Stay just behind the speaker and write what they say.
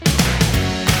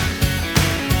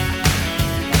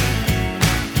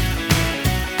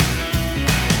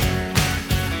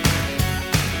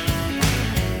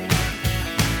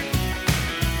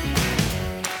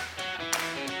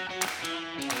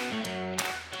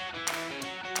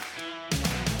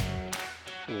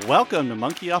Welcome to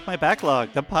Monkey Off My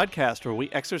Backlog, the podcast where we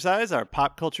exercise our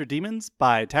pop culture demons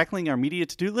by tackling our media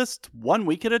to-do list 1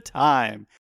 week at a time.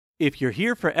 If you're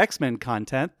here for X-Men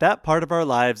content, that part of our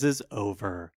lives is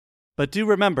over. But do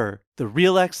remember, the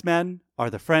real X-Men are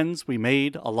the friends we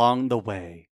made along the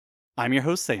way. I'm your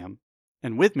host, Sam,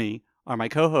 and with me are my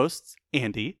co-hosts,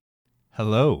 Andy.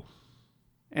 Hello.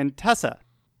 And Tessa.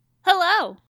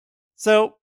 Hello.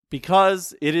 So,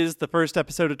 because it is the first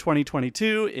episode of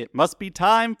 2022, it must be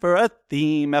time for a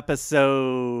theme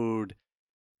episode.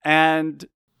 And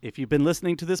if you've been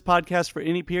listening to this podcast for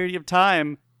any period of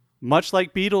time, much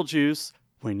like Beetlejuice,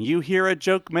 when you hear a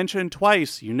joke mentioned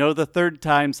twice, you know the third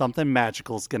time something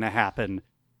magical's gonna happen.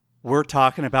 We're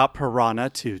talking about Piranha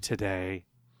 2 today.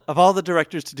 Of all the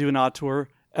directors to do an auteur,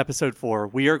 episode 4,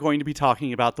 we are going to be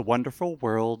talking about the wonderful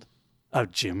world of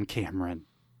Jim Cameron,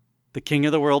 the king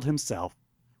of the world himself.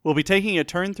 We'll be taking a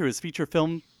turn through his feature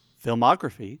film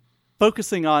filmography,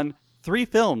 focusing on 3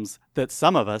 films that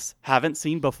some of us haven't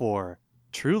seen before: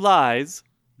 True Lies,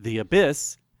 The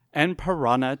Abyss, and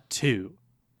Piranha 2.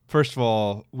 First of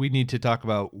all, we need to talk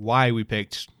about why we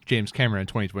picked James Cameron in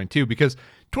 2022, because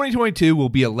 2022 will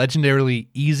be a legendarily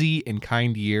easy and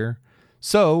kind year.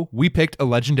 So we picked a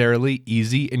legendarily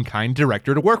easy and kind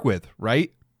director to work with,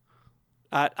 right?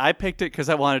 I picked it because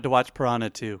I wanted to watch Piranha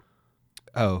 2.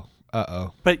 Oh,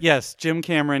 uh-oh. But yes, Jim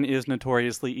Cameron is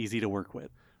notoriously easy to work with.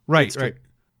 Right, right.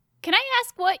 Can I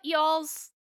ask what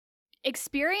y'all's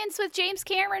experience with James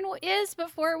Cameron is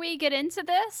before we get into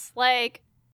this? Like,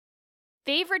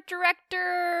 favorite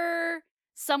director,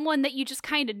 someone that you just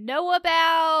kind of know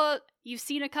about, you've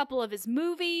seen a couple of his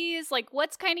movies. Like,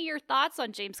 what's kind of your thoughts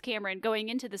on James Cameron going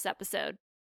into this episode?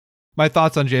 My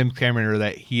thoughts on James Cameron are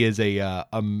that he is a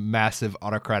massive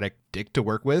autocratic dick to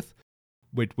work with,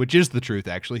 which is the truth,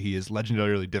 actually. He is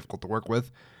legendarily difficult to work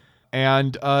with,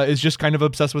 and is just kind of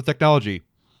obsessed with technology.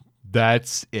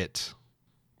 That's it.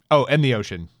 Oh, and the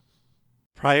ocean.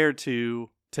 Prior to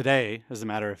today, as a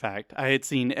matter of fact, I had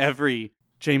seen every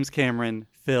James Cameron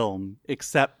film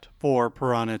except for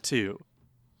Piranha 2.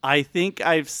 I think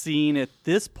I've seen at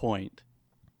this point,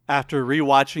 after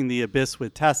rewatching The Abyss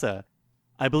with Tessa,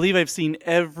 I believe I've seen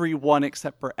every one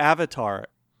except for Avatar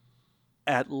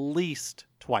at least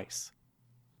twice.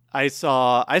 I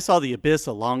saw The Abyss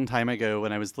a long time ago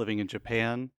when I was living in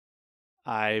Japan.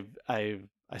 I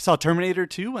saw Terminator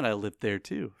 2 when I lived there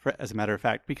too, as a matter of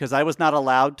fact, because I was not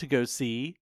allowed to go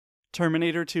see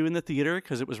Terminator 2 in the theater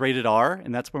because it was rated R,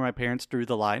 and that's where my parents drew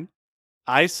the line.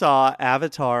 I saw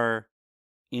Avatar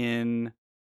in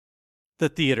the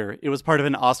theater. It was part of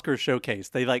an Oscar showcase.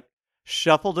 They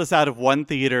shuffled us out of one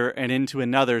theater and into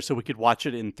another so we could watch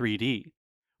it in 3D,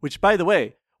 which, by the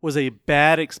way, was a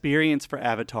bad experience for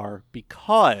Avatar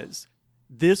because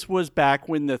this was back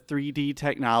when the 3D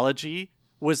technology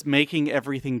was making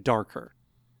everything darker.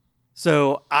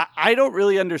 So I don't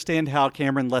really understand how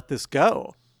Cameron let this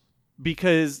go,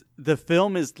 because the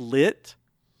film is lit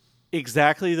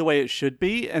exactly the way it should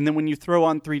be, and then when you throw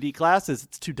on 3D glasses,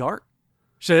 it's too dark.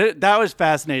 So that was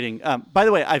fascinating. By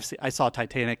the way, I saw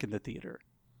Titanic in the theater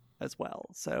as well.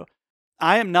 So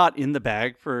I am not in the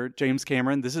bag for James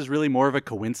Cameron. This is really more of a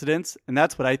coincidence, and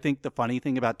that's what I think the funny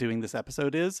thing about doing this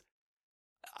episode is.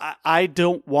 I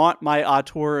don't want my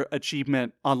auteur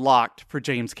achievement unlocked for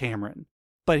James Cameron,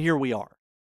 but here we are.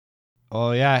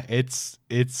 Oh yeah, it's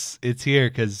here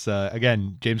because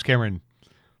again, James Cameron,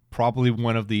 probably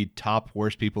one of the top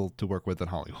worst people to work with in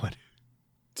Hollywood.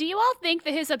 Do you all think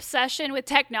that his obsession with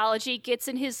technology gets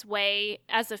in his way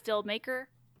as a filmmaker?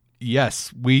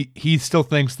 Yes, he still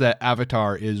thinks that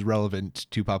Avatar is relevant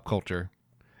to pop culture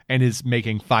and is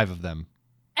making 5 of them.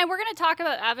 And we're going to talk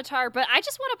about Avatar, but I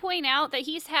just want to point out that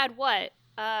he's had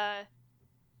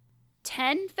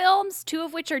 10 films, 2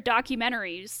 of which are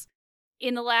documentaries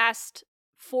in the last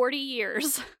 40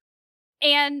 years.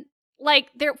 And 4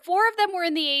 of them were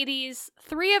in the 80s,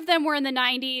 3 of them were in the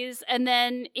 90s, and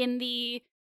then in the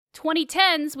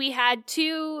 2010s we had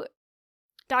 2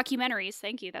 documentaries.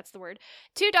 Thank you, that's the word.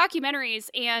 2 documentaries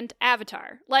and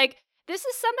Avatar. This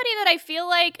is somebody that I feel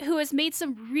like who has made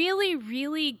some really,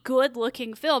 really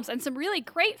good-looking films and some really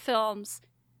great films.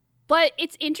 But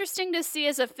it's interesting to see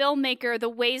as a filmmaker the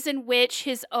ways in which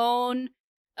his own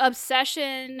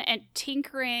obsession and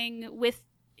tinkering with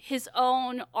his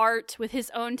own art, with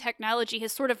his own technology,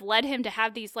 has sort of led him to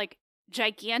have these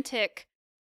gigantic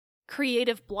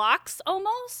creative blocks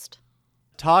almost.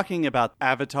 Talking about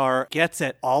Avatar gets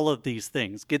at all of these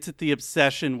things, gets at the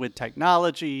obsession with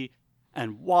technology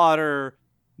and water,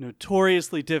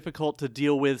 notoriously difficult to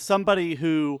deal with. Somebody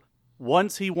who,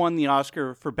 once he won the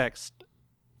Oscar for Best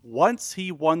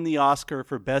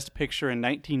Picture in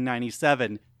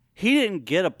 1997, He didn't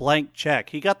get a blank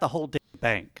check. He got the whole damn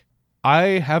bank.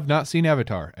 I have not seen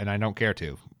Avatar, and I don't care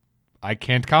to. I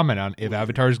can't comment on if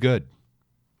Avatar is good.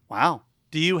 Wow.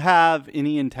 Do you have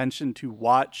any intention to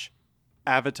watch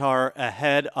Avatar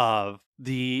ahead of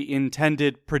the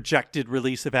intended projected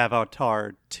release of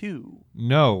Avatar 2?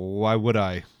 No, why would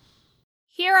I?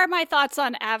 Here are my thoughts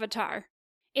on Avatar.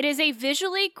 It is a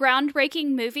visually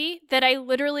groundbreaking movie that I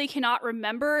literally cannot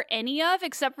remember any of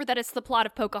except for that it's the plot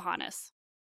of Pocahontas.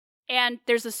 And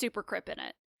there's a super crip in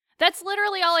it. That's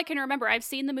literally all I can remember. I've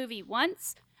seen the movie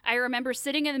once. I remember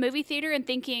sitting in the movie theater and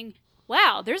thinking,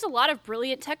 wow, there's a lot of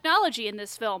brilliant technology in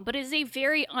this film, but it is a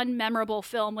very unmemorable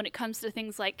film when it comes to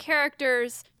things like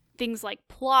characters, things like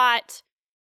plot.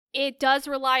 It does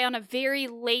rely on a very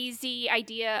lazy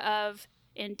idea of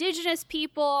indigenous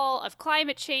people, of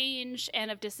climate change,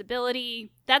 and of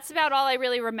disability. That's about all I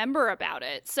really remember about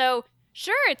it. So,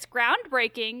 sure, it's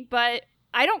groundbreaking, but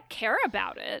I don't care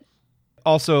about it.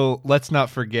 Also, let's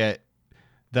not forget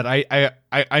that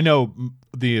I know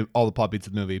all the plot beats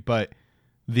of the movie, but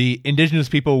the indigenous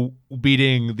people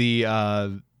beating the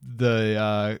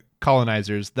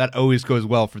colonizers, that always goes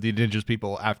well for the indigenous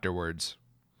people afterwards.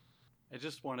 I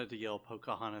just wanted to yell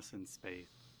Pocahontas in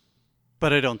space,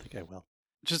 but I don't think I will.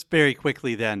 Just very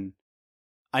quickly then,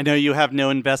 I know you have no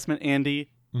investment,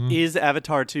 Andy. Mm-hmm. Is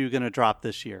Avatar 2 going to drop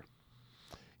this year?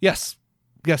 Yes,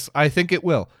 I think it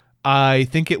will. I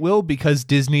think it will because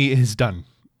Disney is done.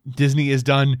 Disney is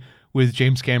done with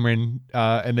James Cameron,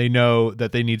 and they know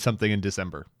that they need something in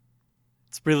December.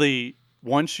 It's really,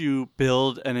 once you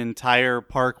build an entire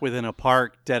park within a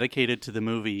park dedicated to the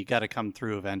movie, you got to come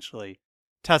through eventually.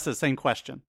 Tessa, same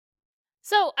question.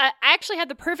 So I actually had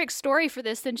the perfect story for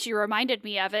this since you reminded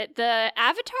me of it. The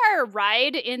Avatar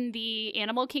ride in the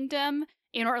Animal Kingdom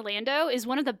in Orlando is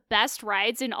one of the best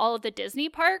rides in all of the Disney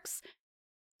parks.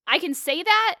 I can say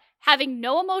that having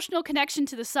no emotional connection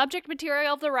to the subject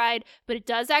material of the ride, but it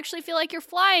does actually feel like you're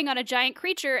flying on a giant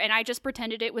creature, and I just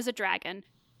pretended it was a dragon.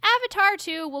 Avatar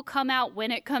 2 will come out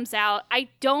when it comes out. I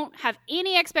don't have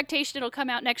any expectation it'll come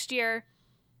out next year.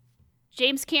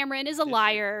 James Cameron is a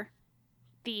liar.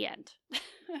 The end.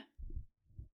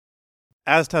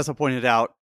 As Tessa pointed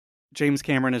out, James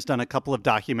Cameron has done a couple of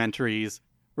documentaries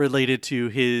related to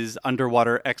his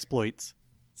underwater exploits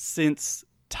since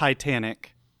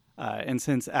Titanic and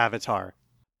since Avatar.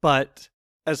 But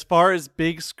as far as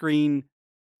big screen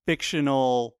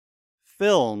fictional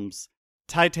films,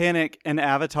 Titanic and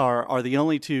Avatar are the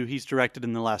only two he's directed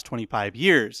in the last 25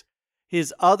 years.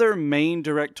 His other main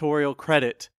directorial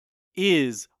credit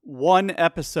is one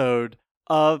episode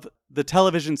of the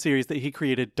television series that he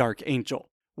created, Dark Angel,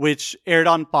 which aired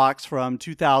on Fox from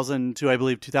 2000 to, I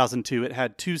believe, 2002. It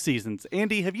had 2 seasons.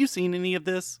 Andy, have you seen any of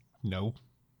this? No.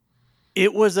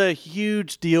 It was a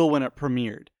huge deal when it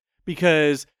premiered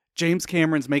because James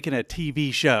Cameron's making a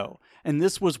TV show, and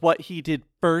this was what he did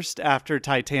first after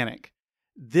Titanic.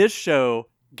 This show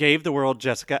gave the world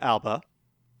Jessica Alba.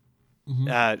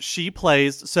 Mm-hmm. She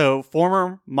plays, so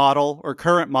former model or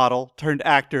current model turned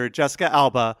actor Jessica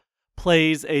Alba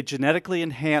plays a genetically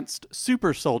enhanced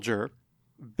super soldier,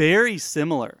 very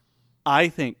similar, I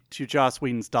think, to Joss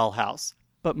Whedon's Dollhouse,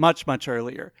 but much, much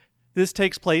earlier. This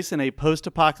takes place in a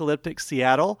post-apocalyptic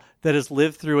Seattle that has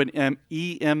lived through an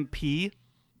EMP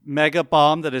mega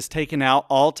bomb that has taken out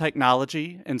all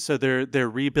technology, and so they're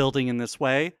rebuilding in this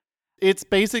way. It's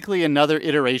basically another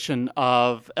iteration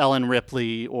of Ellen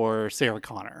Ripley or Sarah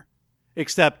Connor,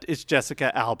 except it's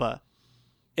Jessica Alba.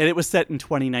 And it was set in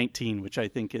 2019, which I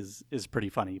think is pretty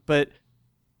funny. But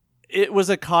it was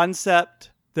a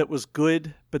concept that was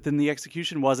good, but then the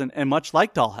execution wasn't. And much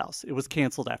like Dollhouse, it was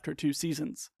canceled after 2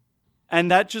 seasons. And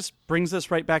that just brings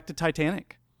us right back to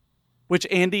Titanic, which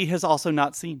Andy has also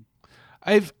not seen.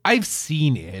 I've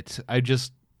seen it. I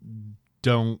just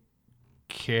don't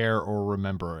care or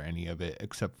remember any of it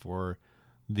except for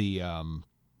the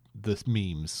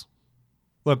memes.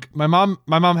 Look, my mom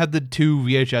had the 2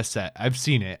 VHS set. I've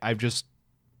seen it. I've just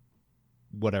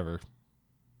whatever.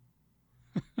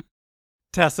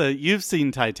 Tessa, you've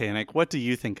seen Titanic. What do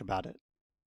you think about it?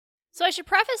 So I should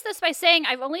preface this by saying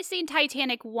I've only seen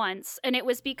Titanic once, and it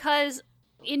was because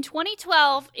in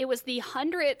 2012, it was the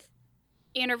 100th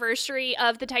anniversary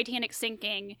of the Titanic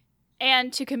sinking.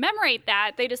 And to commemorate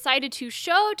that, they decided to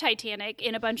show Titanic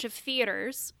in a bunch of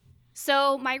theaters.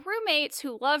 So my roommates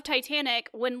who love Titanic,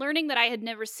 when learning that I had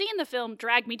never seen the film,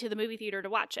 dragged me to the movie theater to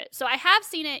watch it. So I have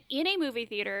seen it in a movie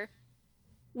theater,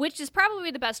 which is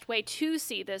probably the best way to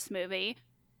see this movie.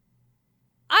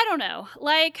 I don't know.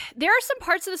 Like, there are some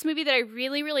parts of this movie that I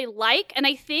really, really like. And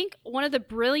I think one of the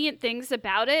brilliant things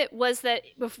about it was that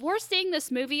before seeing this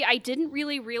movie, I didn't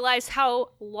really realize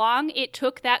how long it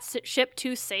took that ship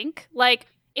to sink. Like,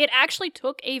 it actually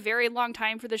took a very long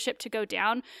time for the ship to go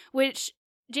down, which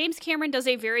James Cameron does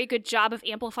a very good job of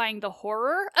amplifying the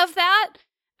horror of that.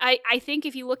 I think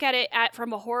if you look at it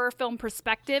from a horror film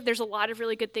perspective, there's a lot of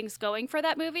really good things going for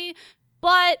that movie.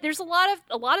 But there's a lot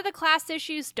of the class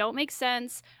issues don't make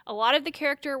sense. A lot of the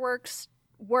character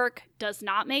work does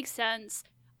not make sense.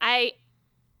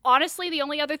 Honestly, the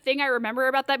only other thing I remember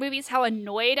about that movie is how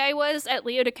annoyed I was at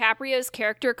Leo DiCaprio's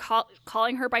character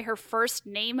calling her by her first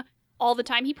name all the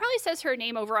time. He probably says her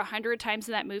name over 100 times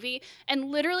in that movie, and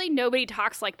literally nobody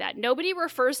talks like that. Nobody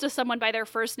refers to someone by their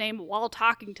first name while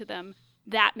talking to them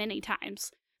that many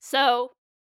times. So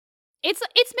it's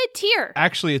mid-tier.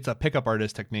 Actually, it's a pickup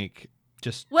artist technique.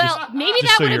 Maybe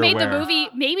that would have made aware. the movie.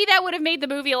 Maybe that would have made the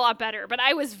movie a lot better. But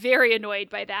I was very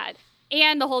annoyed by that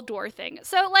and the whole door thing.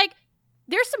 So like,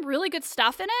 there's some really good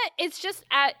stuff in it. It's just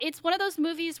it's one of those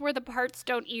movies where the parts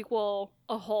don't equal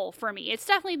a whole for me. It's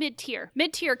definitely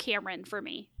mid-tier Cameron for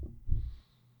me.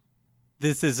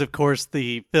 This is, of course,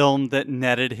 the film that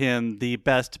netted him the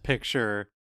Best Picture,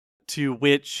 to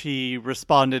which he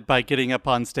responded by getting up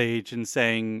on stage and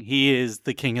saying he is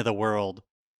the king of the world.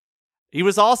 He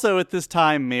was also at this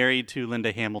time married to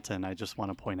Linda Hamilton, I just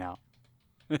want to point out.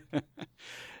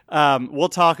 We'll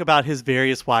talk about his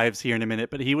various wives here in a minute,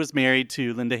 but he was married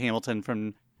to Linda Hamilton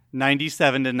from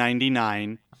 97 to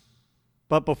 99.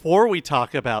 But before we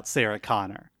talk about Sarah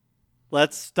Connor,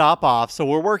 let's stop off. So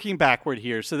we're working backward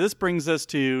here. So this brings us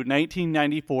to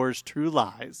 1994's True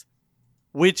Lies,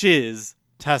 which is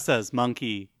Tessa's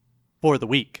monkey for the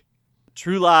week.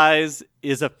 True Lies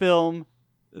is a film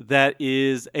that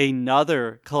is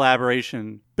another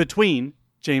collaboration between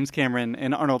James Cameron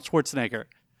and Arnold Schwarzenegger.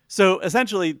 So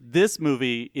essentially, this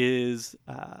movie is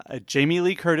a Jamie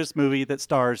Lee Curtis movie that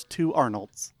stars two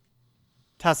Arnolds.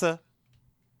 Tessa,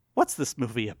 what's this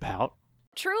movie about?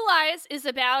 True Lies is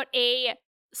about a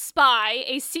spy,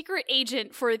 a secret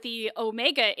agent for the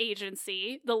Omega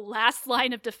Agency, the last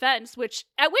line of defense,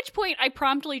 at which point I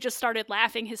promptly just started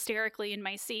laughing hysterically in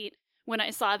my seat when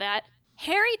I saw that.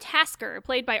 Harry Tasker,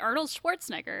 played by Arnold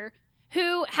Schwarzenegger,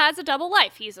 who has a double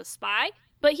life. He's a spy,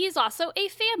 but he's also a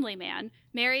family man,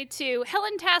 married to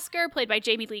Helen Tasker, played by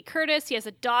Jamie Lee Curtis. He has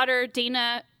a daughter,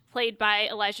 Dana, played by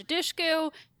Elijah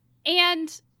Dushku,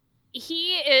 and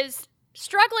he is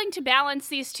struggling to balance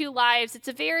these two lives. It's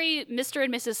a very Mr.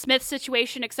 and Mrs. Smith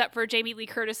situation, except for Jamie Lee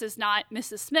Curtis is not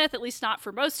Mrs. Smith, at least not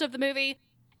for most of the movie.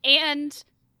 And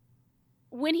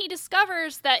when he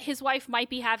discovers that his wife might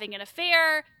be having an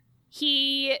affair,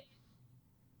 he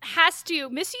has to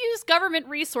misuse government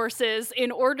resources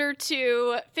in order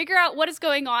to figure out what is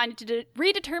going on, to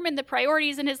redetermine the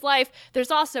priorities in his life.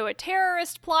 There's also a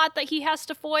terrorist plot that he has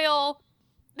to foil.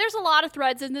 There's a lot of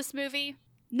threads in this movie.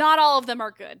 Not all of them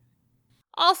are good.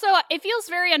 Also, it feels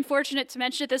very unfortunate to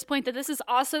mention at this point that this is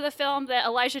also the film that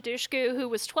Elijah Dushku, who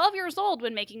was 12 years old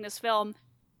when making this film,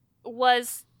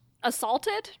 was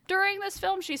assaulted during this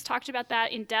film. She's talked about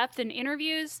that in depth in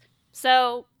interviews.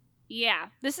 So, yeah,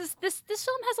 this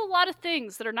film has a lot of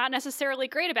things that are not necessarily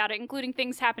great about it, including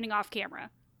things happening off camera.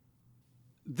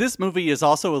 This movie is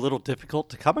also a little difficult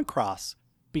to come across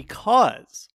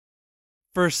because,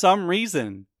 for some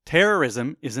reason,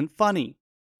 terrorism isn't funny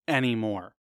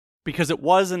anymore. Because it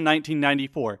was in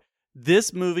 1994.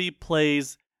 This movie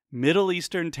plays Middle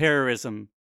Eastern terrorism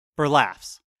for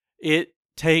laughs. It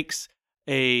takes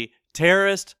a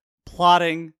terrorist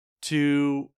plotting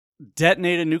to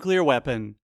detonate a nuclear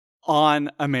weapon on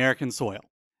American soil.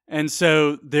 And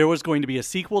so there was going to be a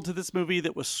sequel to this movie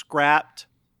that was scrapped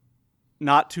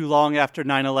not too long after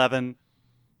 9/11.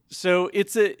 So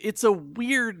it's a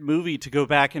weird movie to go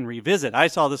back and revisit. I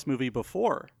saw this movie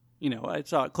before. I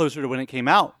saw it closer to when it came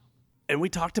out. And we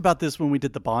talked about this when we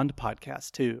did the Bond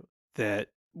podcast, too, that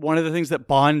one of the things that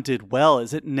Bond did well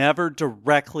is it never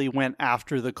directly went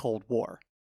after the Cold War.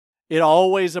 It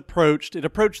always approached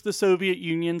the Soviet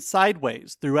Union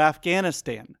sideways through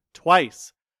Afghanistan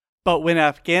twice. But when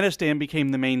Afghanistan became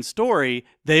the main story,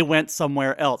 they went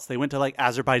somewhere else. They went to like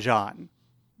Azerbaijan.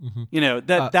 Mm-hmm.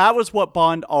 That was what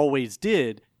Bond always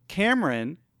did.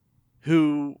 Cameron,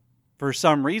 who for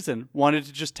some reason wanted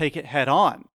to just take it head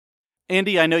on.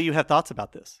 Andy, I know you have thoughts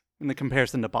about this in the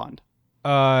comparison to Bond.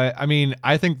 I mean,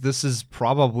 I think this is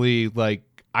probably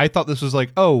I thought this was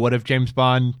what if James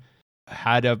Bond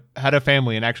had a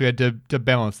family and actually had to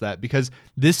balance that? Because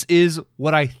this is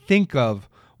what I think of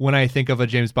when I think of a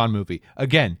James Bond movie.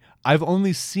 Again, I've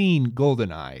only seen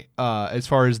GoldenEye as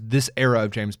far as this era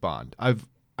of James Bond. I've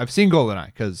I've seen GoldenEye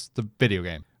because the video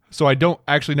game. So I don't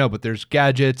actually know, but there's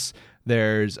gadgets.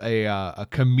 There's a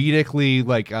comedically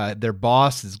like their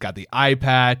boss has got the eye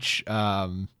patch.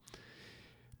 Played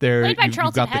by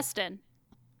Charlton Heston.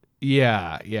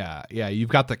 Yeah. You've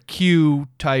got the Q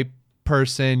type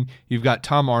person. You've got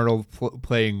Tom Arnold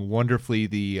playing wonderfully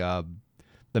the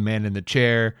man in the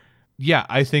chair. Yeah,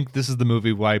 I think this is the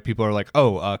movie why people are like,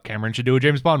 oh, Cameron should do a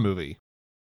James Bond movie.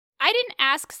 I didn't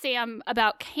ask Sam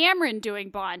about Cameron doing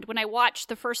Bond when I watched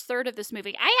the first third of this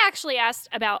movie. I actually asked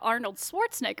about Arnold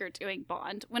Schwarzenegger doing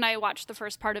Bond when I watched the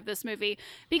first part of this movie,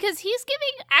 because he's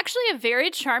giving actually a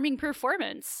very charming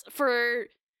performance for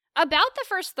about the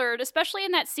first third, especially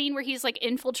in that scene where he's like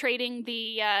infiltrating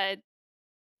the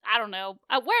I don't know,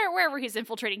 wherever he's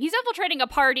infiltrating. He's infiltrating a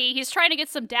party. He's trying to get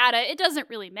some data. It doesn't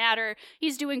really matter.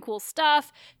 He's doing cool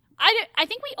stuff. I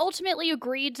think we ultimately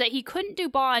agreed that he couldn't do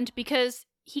Bond because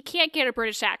he can't get a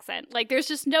British accent. Like, there's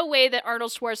just no way that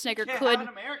Arnold Schwarzenegger could. Have an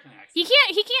American accent. He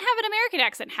can't have an American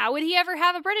accent. How would he ever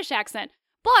have a British accent?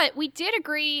 But we did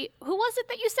agree. Who was it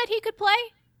that you said he could play,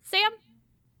 Sam?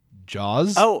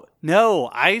 Jaws? Oh,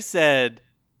 no. I said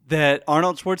that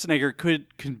Arnold Schwarzenegger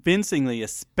could convincingly,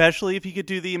 especially if he could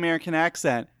do the American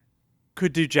accent,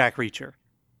 could do Jack Reacher.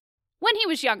 When he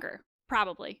was younger,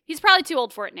 probably. He's probably too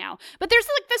old for it now. But there's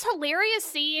like this hilarious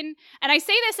scene, and I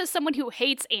say this as someone who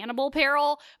hates animal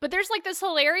peril, but there's like this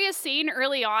hilarious scene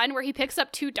early on where he picks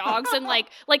up two dogs and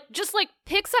just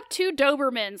picks up two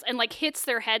Dobermans and like hits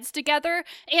their heads together,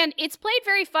 and it's played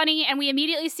very funny, and we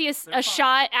immediately see a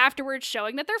shot afterwards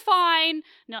showing that they're fine.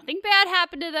 Nothing bad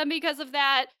happened to them because of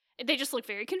that. They just look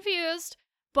very confused.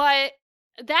 But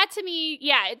that to me,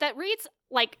 yeah, that reads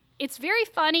like it's very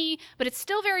funny, but it's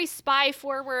still very spy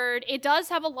forward. It does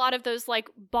have a lot of those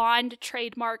like Bond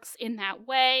trademarks in that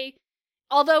way.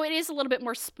 Although it is a little bit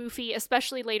more spoofy,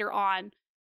 especially later on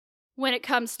when it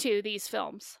comes to these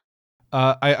films.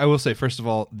 I will say, first of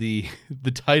all, the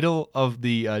title of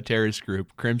the terrorist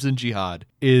group, Crimson Jihad,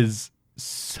 is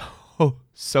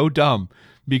so dumb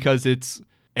because it's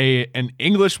an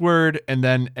English word and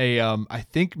then a I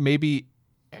think maybe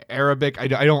Arabic. I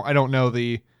don't know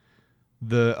the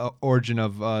origin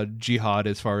of jihad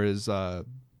as far as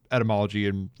etymology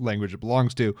and language it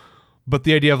belongs to, but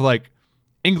the idea of like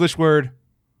English word,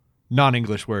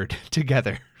 non-English word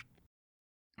together.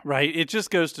 Right. It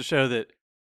just goes to show that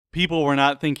people were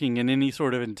not thinking in any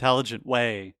sort of intelligent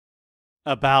way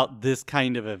about this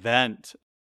kind of event.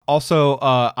 Also,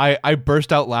 I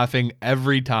burst out laughing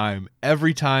every time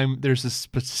there's a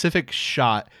specific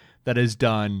shot that is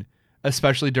done,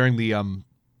 especially during the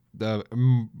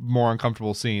more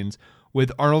uncomfortable scenes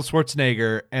with Arnold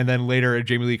Schwarzenegger and then later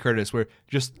Jamie Lee Curtis, where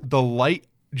just the light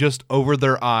just over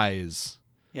their eyes.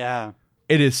 Yeah.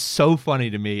 It is so funny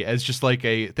to me as just like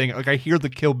a thing. Like I hear the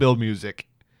Kill Bill music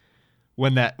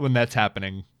when that's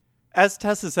happening. As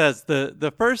Tessa says,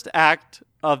 the first act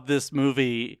of this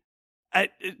movie,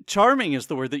 charming is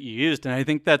the word that you used, and I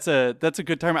think that's a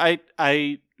good term.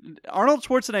 Arnold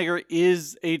Schwarzenegger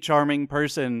is a charming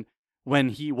person when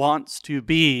he wants to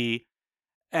be,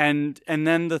 and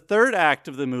then the third act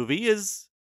of the movie is,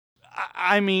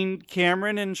 I mean,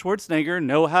 Cameron and Schwarzenegger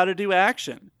know how to do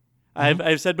action. Mm-hmm.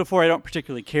 I've said before I don't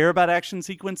particularly care about action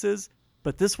sequences,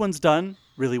 but this one's done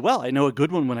really well. I know a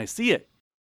good one when I see it.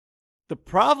 The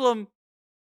problem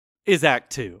is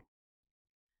Act 2.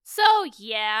 So,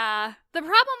 yeah. The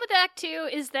problem with Act 2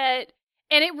 is that,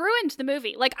 and it ruined the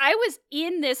movie. Like, I was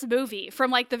in this movie from,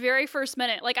 like, the very first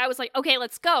minute. Like, I was like, okay,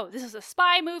 let's go. This is a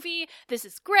spy movie. This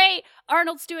is great.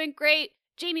 Arnold's doing great.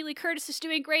 Jamie Lee Curtis is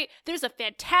doing great. There's a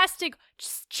fantastic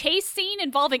chase scene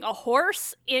involving a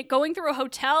horse going through a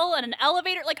hotel and an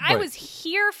elevator. Like, I was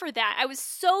here for that. I was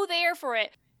so there for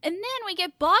it. And then we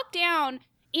get bogged down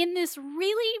in this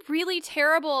really, really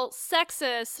terrible,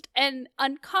 sexist, and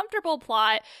uncomfortable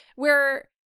plot where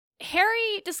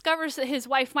Harry discovers that his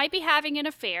wife might be having an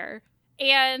affair,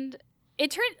 and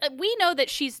we know that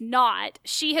she's not.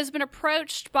 She has been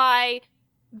approached by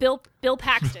Bill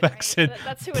Paxton. Right?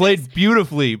 That's who played it is.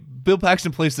 Beautifully. Bill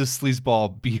Paxton plays this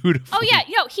sleazeball beautifully. Oh yeah,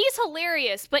 he's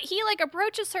hilarious. But he like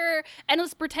approaches her and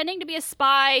is pretending to be a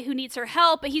spy who needs her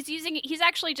help. But he's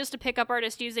actually just a pickup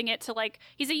artist using it to like,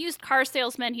 he's a used car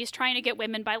salesman. He's trying to get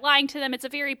women by lying to them. It's a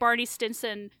very Barney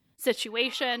Stinson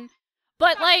situation.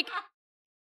 But like,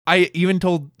 I even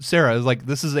told Sarah, I was like,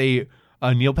 this is a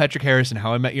Neil Patrick Harris and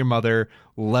How I Met Your Mother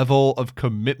level of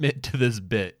commitment to this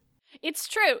bit. It's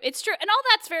true. And all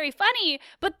that's very funny.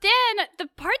 But then the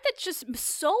part that's just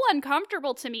so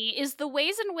uncomfortable to me is the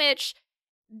ways in which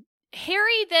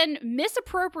Harry then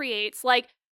misappropriates, like,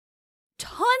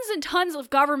 tons and tons of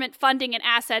government funding and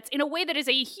assets in a way that is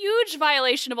a huge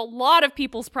violation of a lot of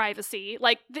people's privacy.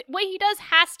 Like, the way he does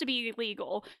has to be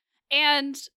illegal.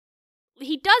 And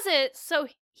he does it so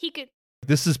he could...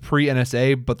 This is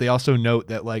pre-NSA, but they also note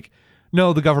that, like,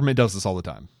 no, the government does this all the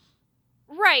time.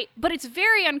 Right, but it's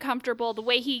very uncomfortable the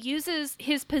way he uses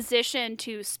his position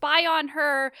to spy on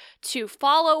her, to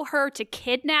follow her, to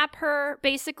kidnap her,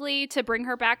 basically, to bring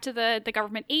her back to the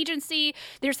government agency.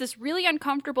 There's this really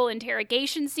uncomfortable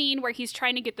interrogation scene where he's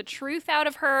trying to get the truth out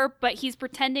of her, but he's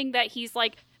pretending that he's,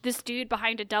 like, this dude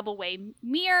behind a double-way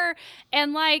mirror,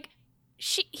 and, like,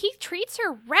 he treats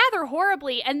her rather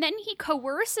horribly, and then he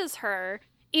coerces her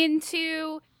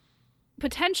into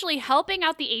potentially helping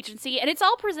out the agency, and it's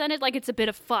all presented like it's a bit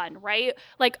of fun, right?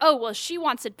 Like, oh, well, she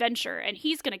wants adventure, and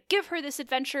he's gonna give her this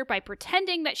adventure by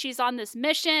pretending that she's on this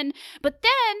mission, but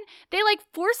then they, like,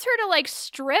 force her to, like,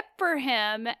 strip for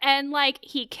him, and, like,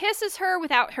 he kisses her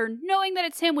without her knowing that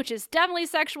it's him, which is definitely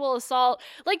sexual assault.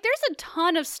 Like, there's a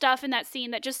ton of stuff in that scene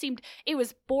that just seemed, it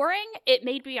was boring, it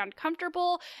made me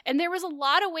uncomfortable, and there was a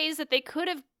lot of ways that they could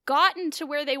have gotten to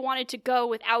where they wanted to go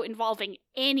without involving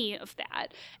any of that.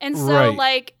 And so, Right.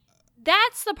 like,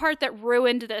 that's the part that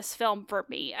ruined this film for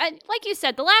me. And like you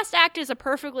said, the last act is a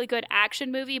perfectly good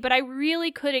action movie, but I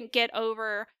really couldn't get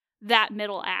over that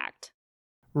middle act.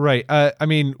 Right. I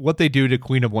mean, what they do to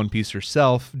Queen of One Piece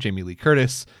herself, Jamie Lee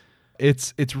Curtis,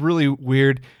 it's really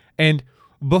weird. And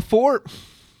before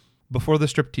the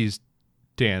striptease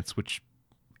dance, which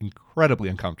incredibly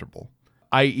uncomfortable,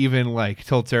 I even, like,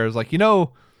 told Sarah, I was like, you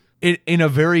know, in a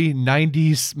very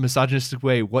 90s misogynistic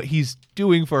way, what he's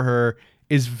doing for her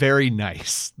is very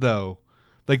nice, though.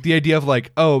 Like, the idea of,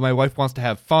 like, oh, my wife wants to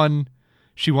have fun,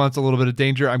 she wants a little bit of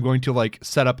danger, I'm going to, like,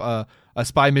 set up a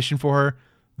spy mission for her.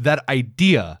 That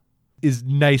idea is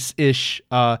nice-ish.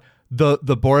 The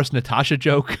Boris Natasha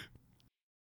joke.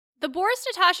 The Boris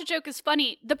Natasha joke is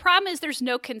funny. The problem is there's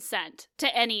no consent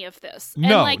to any of this.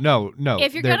 And, No.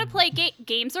 If you're going to play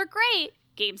games are great.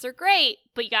 Games are great,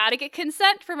 but you got to get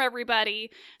consent from everybody.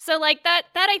 So, like, that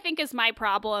I think is my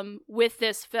problem with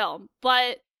this film.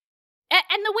 But,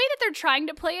 and the way that they're trying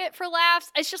to play it for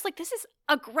laughs, it's just like, this is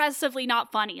aggressively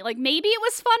not funny. Like, maybe it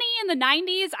was funny in the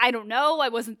 90s. I don't know. I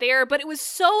wasn't there, but it was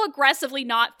so aggressively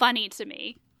not funny to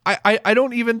me. I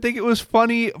don't even think it was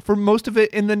funny for most of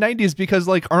it in the 90s because,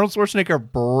 like, Arnold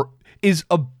Schwarzenegger is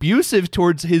abusive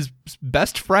towards his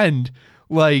best friend.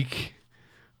 Like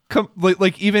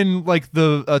even like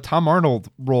the Tom Arnold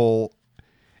role,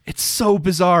 it's so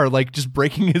bizarre. Like, just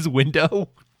breaking his window.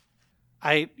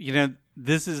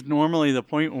 This is normally the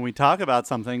point when we talk about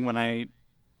something when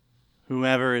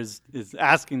whoever is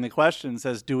asking the question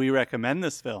says, do we recommend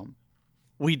this film?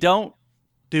 We don't.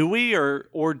 Do we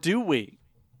or do we?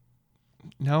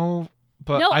 No,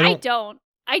 but no, I don't.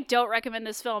 I don't recommend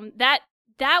this film. That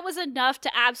was enough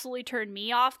to absolutely turn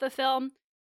me off the film.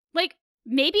 Like,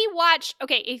 maybe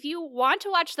if you want to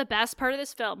watch the best part of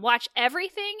this film, watch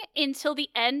everything until the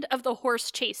end of the horse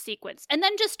chase sequence, and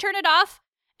then just turn it off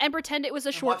and pretend it was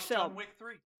a short film. John Wick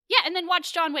 3. Yeah, and then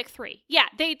watch John Wick 3. Yeah,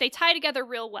 they tie together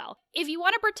real well. If you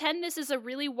want to pretend this is a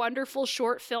really wonderful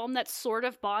short film that's sort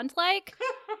of Bond-like,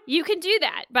 you can do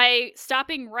that by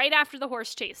stopping right after the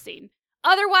horse chase scene.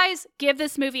 Otherwise, give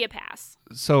this movie a pass.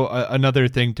 So another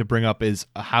thing to bring up is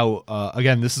how,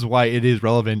 again, this is why it is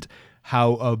relevant,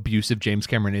 how abusive James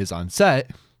Cameron is on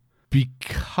set,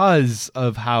 because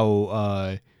of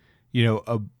how,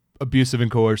 abusive and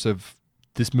coercive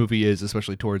this movie is,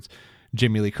 especially towards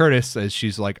Jamie Lee Curtis, as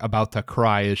she's, like, about to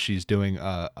cry as she's doing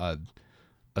a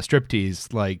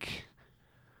striptease. Like,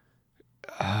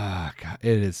 God,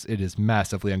 it is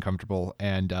massively uncomfortable.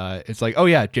 And it's like, oh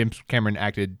yeah, James Cameron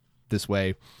acted this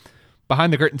way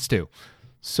behind the curtains too.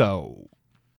 So,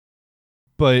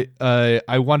 but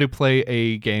I want to play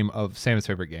a game of Sam's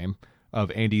favorite game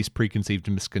of Andy's preconceived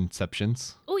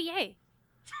misconceptions. Oh, yay.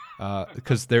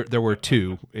 Because there were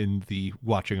two in the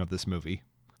watching of this movie.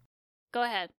 Go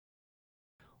ahead.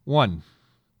 1,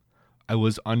 I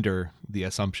was under the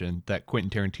assumption that Quentin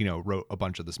Tarantino wrote a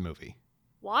bunch of this movie.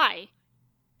 Why?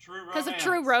 Because of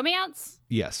True Romance?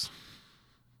 Yes.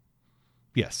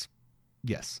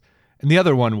 And the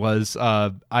other one was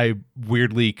I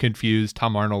weirdly confused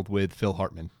Tom Arnold with Phil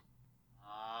Hartman.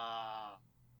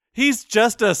 He's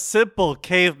just a simple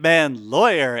caveman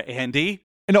lawyer, Andy.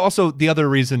 And also, the other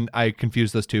reason I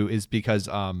confused those two is because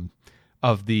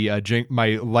of the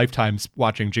my lifetimes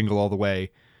watching Jingle All the Way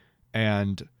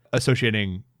and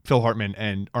associating Phil Hartman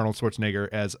and Arnold Schwarzenegger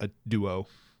as a duo.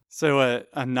 So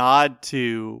a nod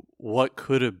to what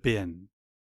could have been,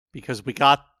 because we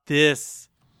got this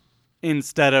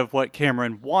instead of what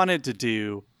Cameron wanted to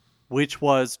do, which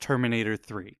was Terminator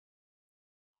 3.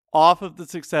 off of the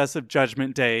success of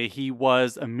Judgment Day, he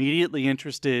was immediately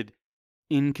interested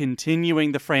in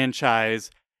continuing the franchise.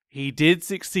 He did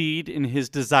succeed in his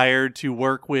desire to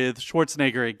work with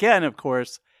Schwarzenegger again, of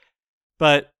course,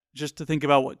 but just to think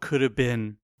about what could have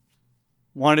been,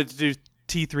 wanted to do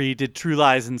T3, did True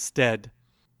Lies instead.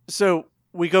 So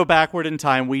we go backward in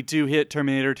time. We do hit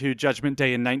Terminator 2 Judgment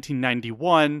Day in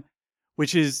 1991,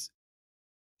 which is,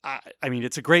 I mean,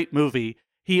 it's a great movie.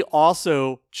 He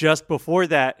also, just before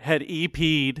that, had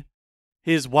EP'd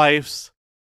his wife's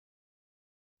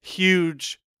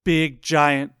huge, big,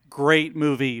 giant, great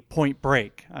movie, Point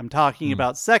Break. I'm talking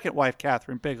about second wife,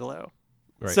 Catherine Bigelow.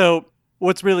 Right. So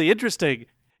what's really interesting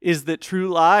is that True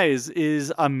Lies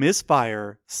is a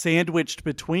misfire sandwiched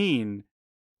between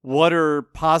what are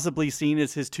possibly seen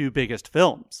as his two biggest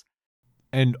films.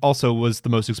 And also was the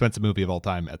most expensive movie of all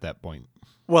time at that point.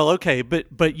 Well, okay,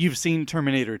 but you've seen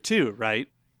Terminator 2, right?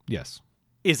 Yes.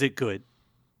 Is it good?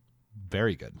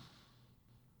 Very good.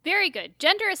 Very good.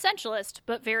 Gender essentialist,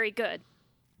 but very good.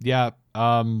 Yeah.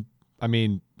 I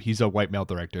mean, he's a white male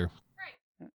director.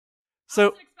 Right.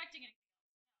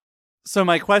 So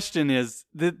my question is,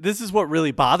 this is what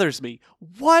really bothers me.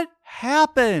 What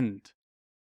happened?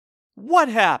 What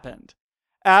happened?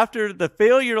 After the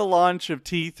failure to launch of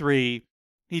T3,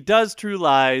 he does True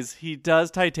Lies, he does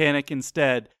Titanic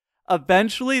instead.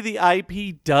 Eventually, the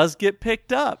IP does get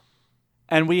picked up.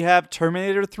 And we have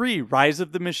Terminator 3, Rise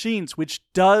of the Machines, which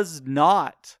does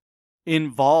not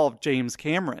involve James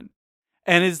Cameron.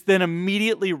 And is then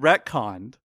immediately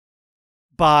retconned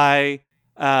by,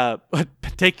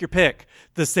 take your pick,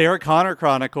 the Sarah Connor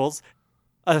Chronicles,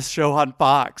 a show on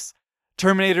Fox,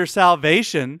 Terminator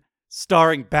Salvation,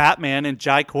 starring Batman and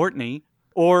Jai Courtney,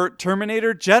 or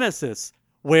Terminator Genesis,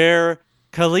 where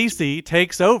Khaleesi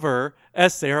takes over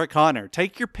as Sarah Connor.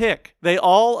 Take your pick. They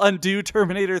all undo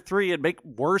Terminator 3 and make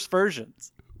worse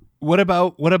versions. What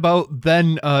about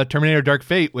then Terminator Dark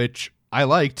Fate, which I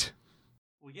liked.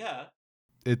 Well, yeah.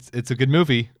 It's a good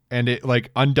movie, and it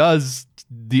like undoes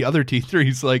the other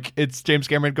T3s. Like, it's James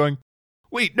Cameron going,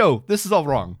 wait, no, this is all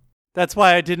wrong. That's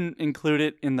why I didn't include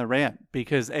it in the rant,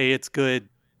 because A, it's good,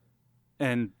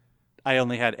 and I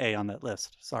only had A on that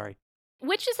list. Sorry.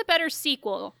 Which is a better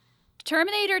sequel,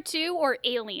 Terminator 2 or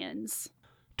Aliens?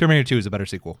 Terminator 2 is a better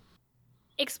sequel.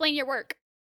 Explain your work.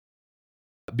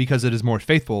 Because it is more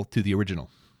faithful to the original.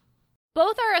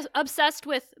 Both are obsessed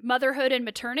with motherhood and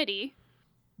maternity.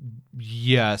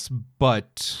 Yes,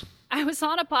 but I was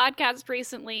on a podcast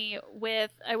recently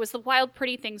it was the Wild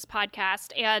Pretty Things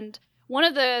podcast, and one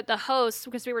of the hosts,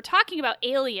 because we were talking about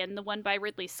Alien, the one by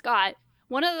Ridley Scott,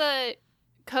 one of the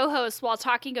co-hosts, while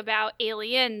talking about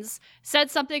Aliens, said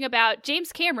something about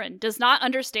James Cameron does not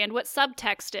understand what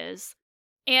subtext is.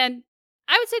 And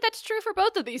I would say that's true for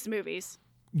both of these movies.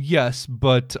 yes,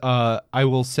 but I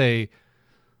will say,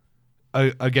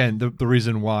 again, the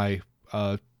reason why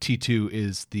T2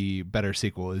 is the better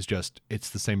sequel is just it's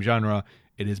the same genre.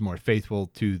 It is more faithful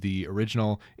to the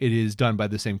original. It is done by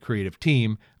the same creative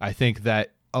team. I think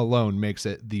that alone makes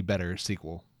it the better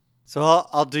sequel. So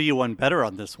I'll do you one better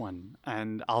on this one,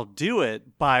 and I'll do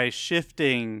it by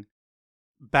shifting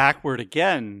backward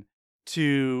again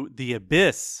to The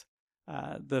Abyss,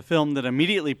 the film that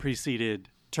immediately preceded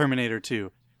Terminator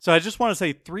 2. So I just want to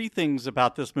say three things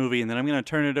about this movie, and then I'm going to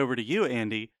turn it over to you,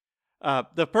 Andy.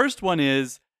 The first one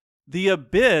is The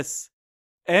Abyss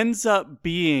ends up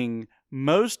being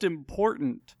most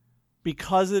important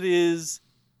because it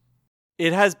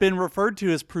has been referred to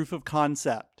as proof of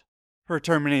concept for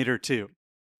Terminator 2.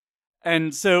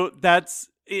 And so that's,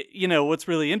 what's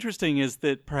really interesting is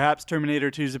that perhaps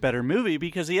Terminator 2 is a better movie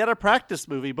because he had a practice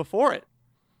movie before it.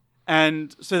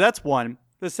 And so that's one.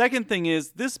 The second thing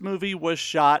is this movie was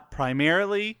shot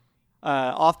primarily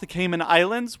off the Cayman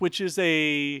Islands, which is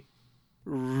a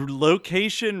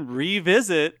location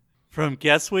revisit from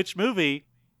guess which movie,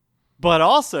 but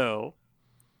also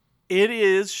it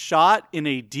is shot in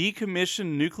a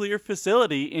decommissioned nuclear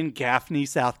facility in Gaffney,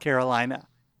 South Carolina.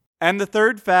 And the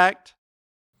third fact,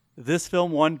 this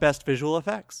film won Best Visual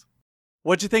Effects.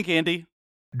 What'd you think, Andy?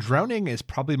 Drowning is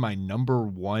probably my number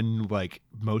one,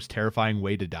 most terrifying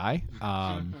way to die.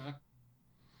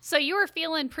 So you were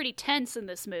feeling pretty tense in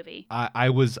this movie. I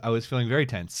was feeling very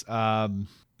tense. What's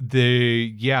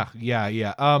the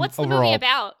overall, movie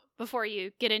about before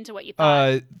you get into what you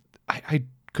thought? I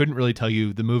couldn't really tell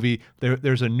you the movie.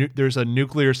 There's a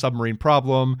nuclear submarine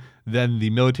problem. Then the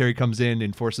military comes in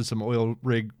and forces some oil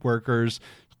rig workers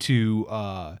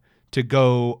to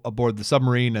go aboard the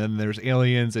submarine, and then there's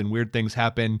aliens and weird things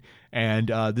happen. And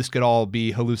this could all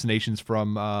be hallucinations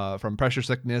from pressure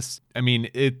sickness. I mean,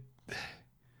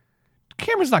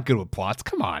 Cameron's not good with plots.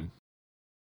 Come on.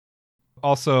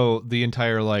 Also, the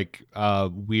entire like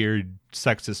weird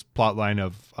sexist plotline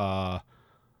of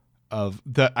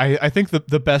the I think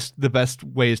the best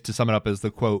ways to sum it up is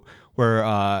the quote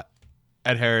where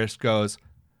Ed Harris goes,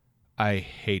 "I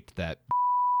hate that,"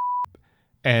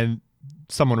 and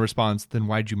someone responds, "Then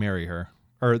why'd you marry her?"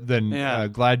 Or then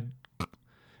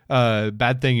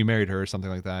bad thing you married her, or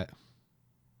something like that.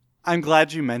 I'm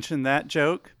glad you mentioned that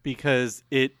joke because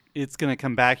it's going to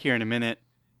come back here in a minute.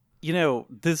 You know,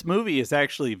 this movie is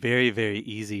actually very, very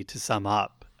easy to sum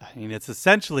up. I mean, it's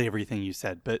essentially everything you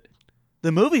said, but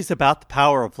the movie's about the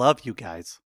power of love, you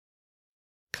guys.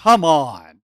 Come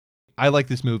on. I like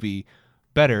this movie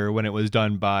better when it was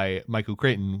done by Michael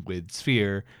Crichton with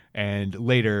Sphere, and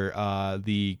later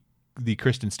the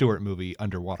Kristen Stewart movie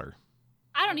Underwater.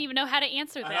 I don't even know how to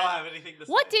answer that. I don't have anything to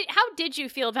say. How did you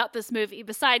feel about this movie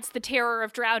besides the terror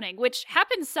of drowning, which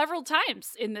happens several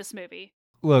times in this movie?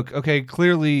 Look, okay,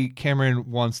 clearly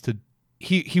Cameron wants to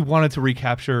he wanted to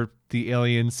recapture the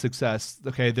Alien success.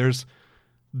 Okay, there's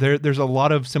a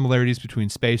lot of similarities between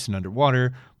space and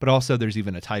underwater, but also there's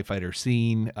even a TIE fighter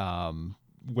scene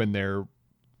when they're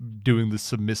doing the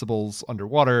submersibles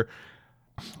underwater.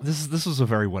 This was a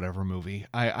very whatever movie.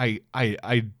 I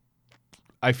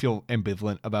feel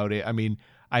ambivalent about it. I mean,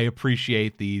 I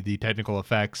appreciate the technical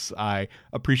effects. I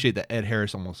appreciate that Ed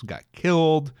Harris almost got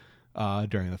killed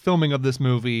during the filming of this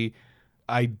movie.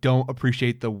 I don't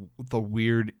appreciate the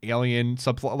weird alien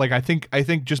subplot. Like I think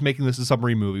just making this a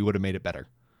submarine movie would have made it better.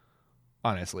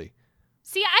 Honestly.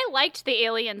 See, I liked the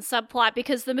alien subplot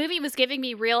because the movie was giving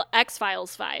me real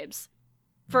X-Files vibes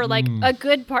for like a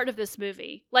good part of this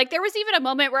movie. Like there was even a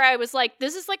moment where I was like,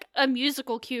 this is like a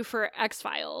musical cue for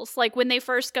X-Files. Like when they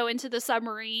first go into the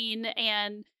submarine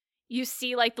and you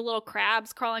see like the little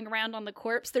crabs crawling around on the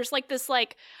corpse. There's like this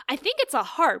like, I think it's a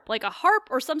harp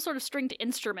or some sort of stringed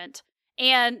instrument.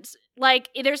 And like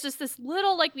there's just this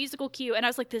little like musical cue. And I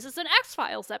was like, this is an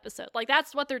X-Files episode. Like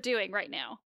that's what they're doing right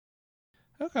now.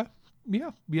 Okay.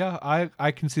 Yeah.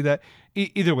 I can see that.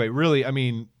 Either way, really, I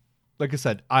mean, like I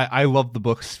said, I love the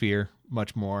book Sphere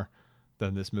much more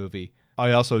than this movie.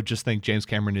 I also just think James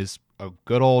Cameron is a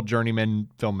good old journeyman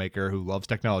filmmaker who loves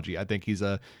technology. I think he's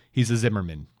a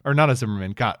Zimmerman. Or not a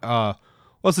Zimmerman. God,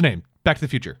 what's the name? Back to the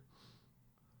Future.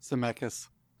 Zemeckis.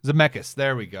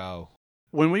 There we go.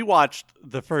 When we watched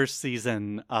the first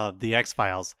season of The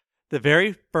X-Files, the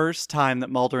very first time that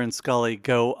Mulder and Scully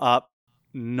go up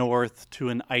north to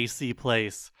an icy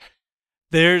place,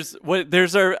 there's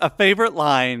a favorite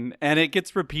line, and it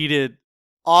gets repeated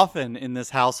often in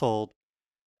this household.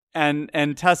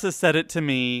 And Tessa said it to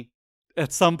me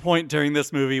at some point during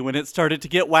this movie when it started to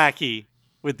get wacky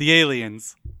with the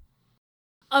aliens.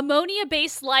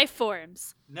 Ammonia-based life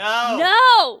forms.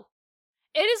 No!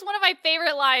 It is one of my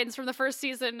favorite lines from the first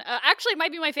season. Actually, it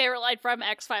might be my favorite line from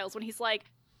X-Files when he's like,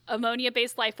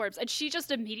 ammonia-based life forms. And she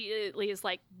just immediately is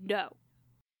like, no.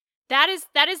 That is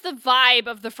the vibe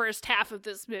of the first half of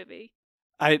this movie.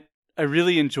 I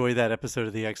really enjoy that episode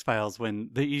of The X-Files when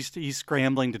he's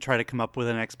scrambling to try to come up with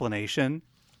an explanation,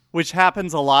 which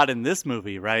happens a lot in this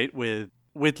movie, right?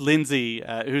 With Lindsay,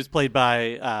 who's played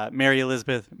by Mary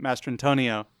Elizabeth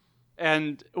Mastrantonio.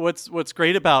 And what's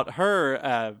great about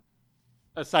her,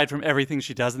 aside from everything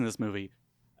she does in this movie,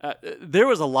 there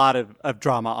was a lot of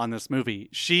drama on this movie.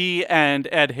 She and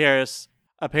Ed Harris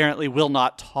apparently will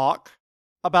not talk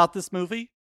about this movie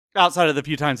outside of the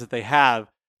few times that they have,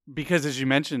 because as you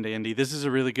mentioned, Andy, this is a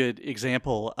really good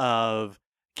example of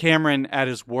Cameron at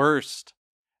his worst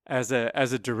as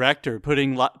a director,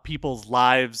 putting people's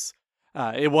lives.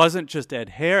 It wasn't just Ed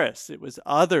Harris; it was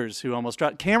others who almost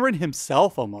drowned. Cameron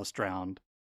himself almost drowned,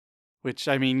 which,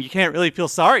 I mean, you can't really feel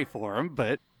sorry for him,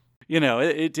 but you know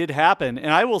it did happen.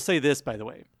 And I will say this, by the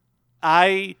way,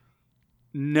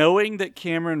 knowing that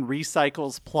Cameron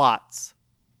recycles plots,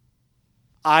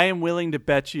 I am willing to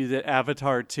bet you that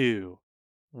Avatar 2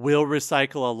 will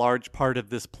recycle a large part of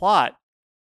this plot,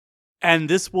 and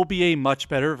this will be a much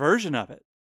better version of it.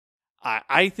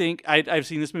 I think I've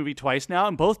seen this movie twice now,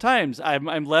 and both times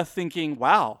I'm left thinking,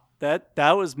 wow, that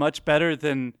was much better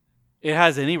than it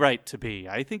has any right to be.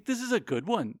 I think this is a good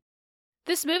one.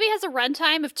 This movie has a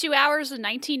runtime of 2 hours and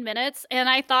 19 minutes, and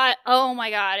I thought, oh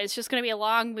my god, it's just going to be a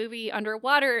long movie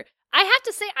underwater. I have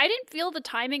to say, I didn't feel the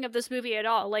timing of this movie at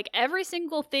all. Like, every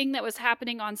single thing that was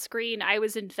happening on screen, I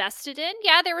was invested in.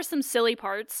 Yeah, there were some silly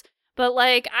parts, but,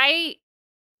 like, I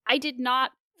did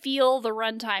not feel the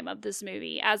runtime of this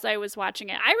movie as I was watching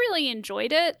it. I really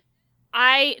enjoyed it.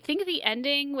 I think the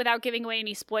ending, without giving away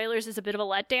any spoilers, is a bit of a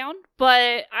letdown,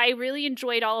 but I really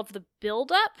enjoyed all of the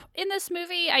build-up in this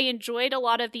movie. I enjoyed a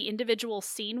lot of the individual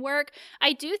scene work.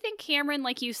 I do think Cameron,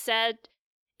 like you said,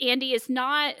 Andy is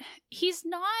not, he's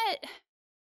not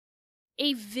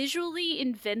a visually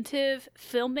inventive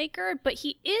filmmaker, but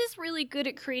he is really good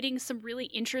at creating some really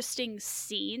interesting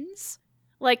scenes,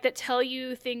 like that tell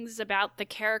you things about the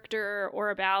character or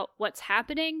about what's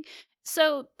happening.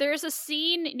 So there's a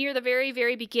scene near the very,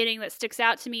 very beginning that sticks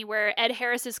out to me where Ed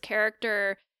Harris's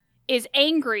character is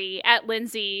angry at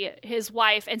Lindsay, his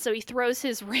wife, and so he throws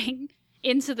his ring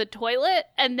into the toilet,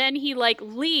 and then he like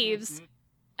leaves,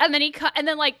 and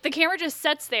then like the camera just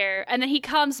sits there, and then he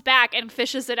comes back and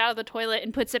fishes it out of the toilet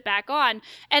and puts it back on.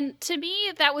 And to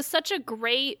me, that was such a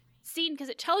great scene because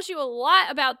it tells you a lot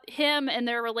about him and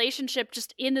their relationship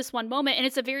just in this one moment, and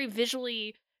it's a very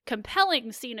visually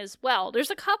compelling scene as well. There's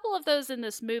a couple of those in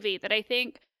this movie that I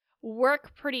think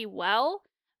work pretty well,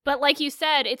 but like you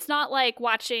said, it's not like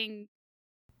watching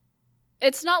a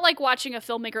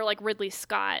filmmaker like Ridley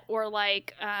Scott or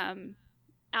like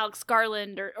Alex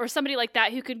Garland or somebody like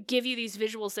that who could give you these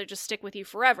visuals that just stick with you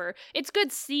forever. It's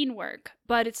good scene work,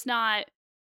 but it's not,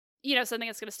 something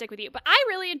that's going to stick with you. But I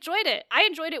really enjoyed it. I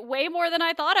enjoyed it way more than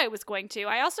I thought I was going to.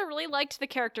 I also really liked the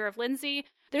character of Lindsay.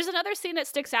 There's another scene that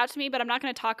sticks out to me, but I'm not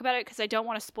going to talk about it because I don't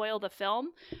want to spoil the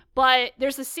film. But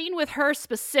there's a scene with her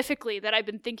specifically that I've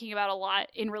been thinking about a lot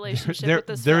in relationship with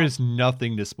this film. There is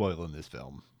nothing to spoil in this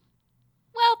film.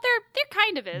 Well, there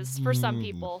kind of is for some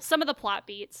people. Some of the plot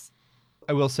beats.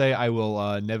 I will say I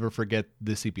will never forget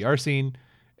the CPR scene.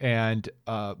 And,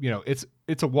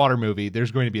 it's a water movie.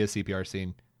 There's going to be a CPR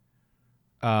scene.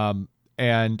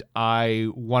 And I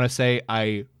want to say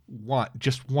I want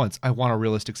a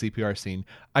realistic CPR scene.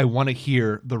 I want to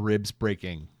hear the ribs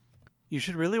breaking. You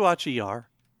should really watch ER.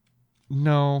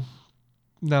 No.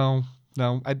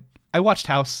 I watched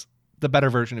House, the better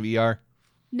version of ER.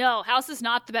 No, House is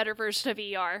not the better version of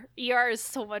ER. ER is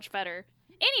so much better.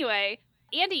 Anyway,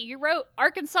 Andy, you wrote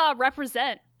Arkansas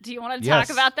Represent. Do you want to talk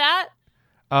about that?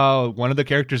 One of the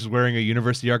characters is wearing a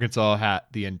University of Arkansas hat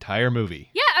the entire movie.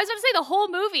 Yeah, I was going to say the whole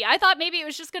movie. I thought maybe it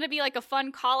was just going to be like a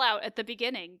fun call out at the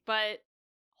beginning, but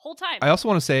whole time. I also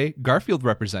want to say Garfield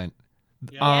Represent.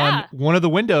 Yeah. On one of the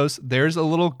windows, there's a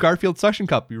little Garfield suction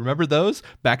cup. You remember those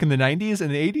back in the 90s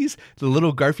and the 80s? The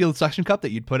little Garfield suction cup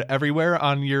that you'd put everywhere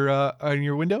on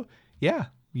your window? Yeah.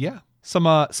 Some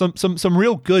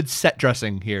real good set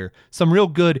dressing here. Some real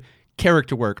good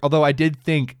character work. Although I did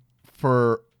think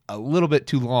for a little bit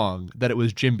too long that it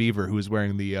was Jim Beaver who was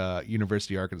wearing the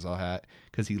University of Arkansas hat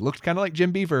because he looked kind of like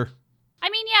Jim Beaver. I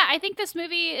mean, yeah, I think this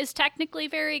movie is technically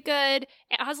very good.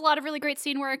 It has a lot of really great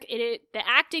scene work. The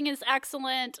acting is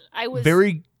excellent. I was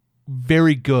very,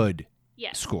 very good.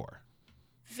 Yes. Score.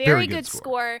 Very good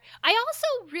score. I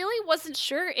also really wasn't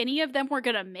sure any of them were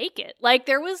going to make it. Like,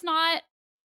 there was not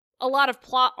a lot of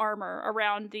plot armor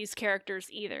around these characters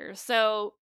either.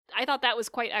 So I thought that was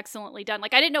quite excellently done.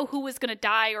 Like, I didn't know who was going to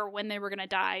die or when they were going to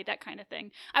die, that kind of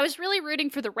thing. I was really rooting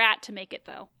for the rat to make it,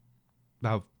 though.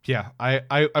 Oh, yeah.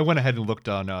 I went ahead and looked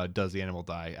on Does the Animal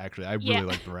Die, actually. I really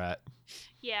like the rat.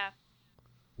 Yeah.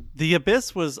 The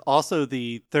Abyss was also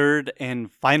the third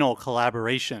and final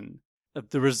collaboration,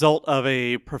 the result of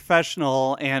a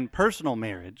professional and personal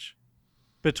marriage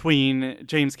between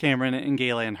James Cameron and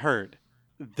Galen Hurd.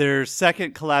 Their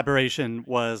second collaboration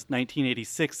was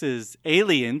 1986's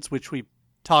Aliens, which we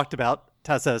talked about,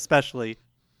 Tessa especially,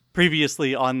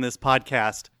 previously on this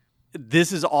podcast.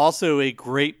 This is also a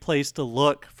great place to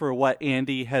look for what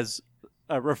Andy has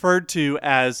referred to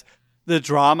as the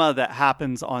drama that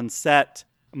happens on set.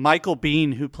 Michael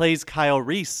Biehn, who plays Kyle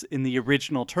Reese in the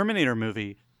original Terminator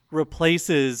movie,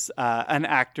 replaces an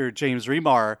actor, James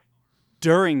Remar,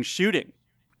 during shooting.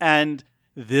 And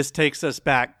this takes us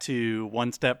back to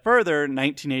one step further,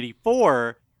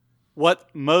 1984, what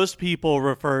most people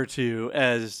refer to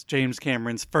as James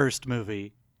Cameron's first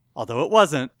movie, although it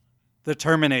wasn't, The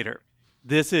Terminator.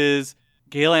 This is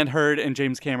Galen Hurd and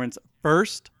James Cameron's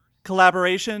first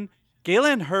collaboration.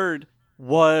 Galen Hurd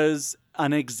was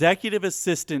an executive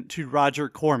assistant to Roger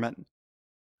Corman,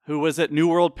 who was at New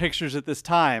World Pictures at this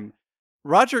time.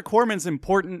 Roger Corman's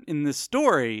important in this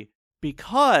story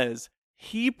because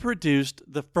he produced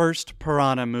the first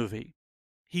Piranha movie.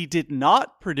 He did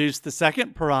not produce the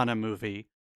second Piranha movie,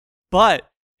 but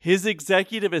his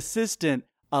executive assistant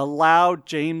allowed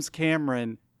James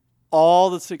Cameron all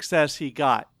the success he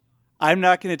got. I'm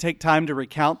not going to take time to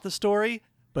recount the story,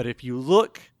 but if you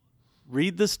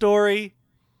read the story,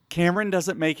 Cameron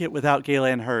doesn't make it without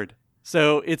Galen Hurd.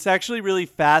 So it's actually really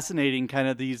fascinating, kind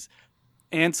of these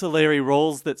ancillary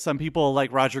roles that some people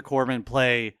like Roger Corman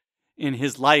play in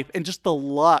his life, and just the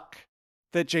luck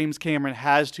that James Cameron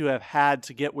has to have had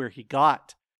to get where he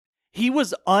got. He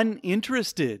was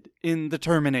uninterested in the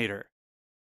Terminator.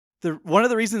 One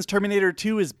of the reasons Terminator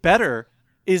 2 is better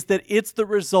is that it's the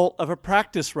result of a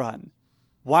practice run.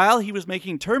 While he was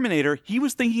making Terminator, he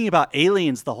was thinking about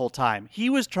aliens the whole time. He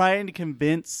was trying to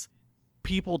convince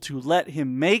people to let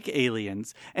him make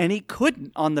aliens, and he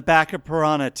couldn't on the back of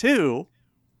Piranha 2,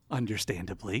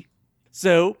 understandably.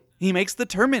 So he makes the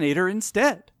Terminator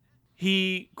instead.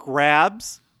 He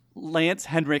grabs Lance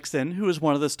Henriksen, who is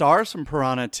one of the stars from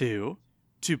Piranha 2,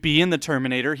 to be in the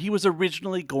Terminator. He was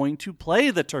originally going to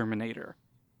play the Terminator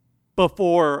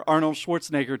before Arnold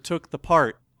Schwarzenegger took the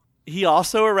part. He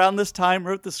also, around this time,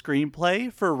 wrote the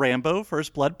screenplay for Rambo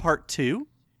First Blood Part 2.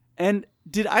 And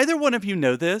did either one of you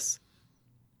know this?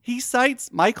 He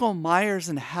cites Michael Myers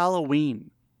in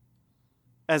Halloween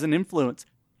as an influence.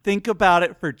 Think about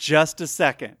it for just a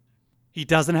second. He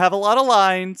doesn't have a lot of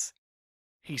lines.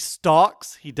 He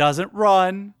stalks. He doesn't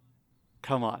run.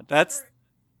 Come on.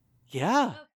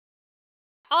 Yeah.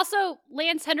 Also,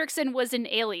 Lance Henriksen was an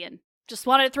alien. Just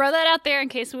wanted to throw that out there in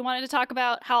case we wanted to talk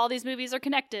about how all these movies are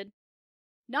connected.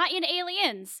 Not in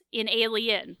Aliens, in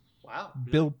Alien. Wow.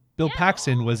 Bill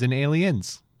Paxton was in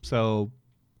Aliens,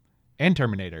 and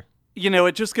Terminator.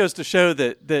 It just goes to show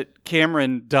that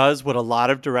Cameron does what a lot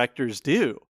of directors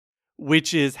do,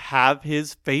 which is have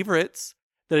his favorites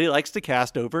that he likes to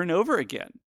cast over and over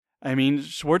again. I mean, is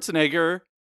Schwarzenegger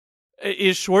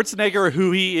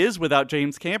who he is without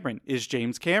James Cameron? Is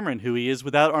James Cameron who he is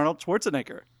without Arnold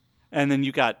Schwarzenegger? And then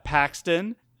you got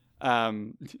Paxton.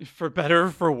 For better or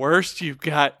for worse, you've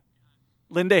got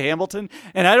Linda Hamilton.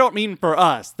 And I don't mean for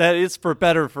us. That is for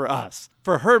better for us.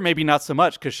 For her, maybe not so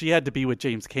much, because she had to be with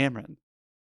James Cameron.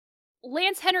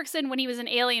 Lance Henriksen, when he was an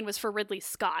alien, was for Ridley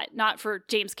Scott, not for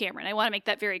James Cameron. I want to make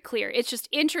that very clear. It's just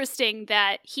interesting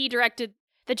that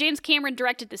James Cameron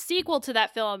directed the sequel to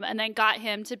that film and then got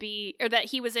him to be, or that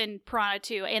he was in Piranha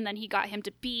 2, and then he got him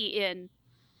to be in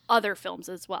other films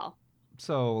as well.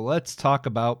 So let's talk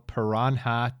about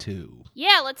Piranha 2.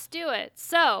 Yeah, let's do it.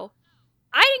 So,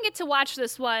 I didn't get to watch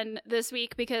this one this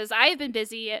week because I have been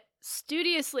busy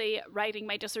studiously writing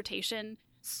my dissertation.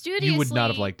 You would not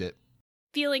have liked it.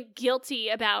 Feeling guilty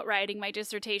about writing my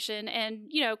dissertation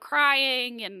and,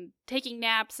 crying and taking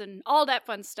naps and all that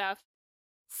fun stuff.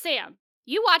 Sam,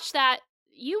 you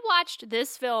watched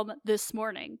this film this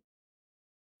morning.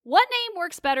 What name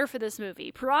works better for this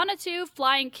movie? Piranha 2,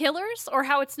 Flying Killers, or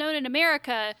how it's known in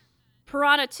America,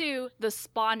 Piranha 2, The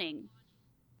Spawning?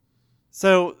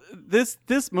 So this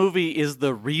movie is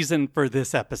the reason for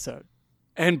this episode.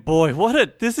 And boy,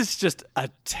 this is just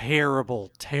a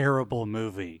terrible, terrible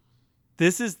movie.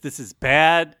 This is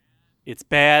bad. It's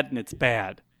bad and it's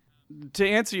bad. To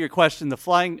answer your question, the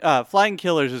Flying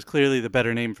Killers is clearly the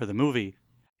better name for the movie.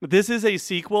 This is a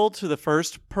sequel to the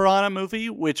first Piranha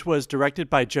movie, which was directed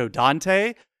by Joe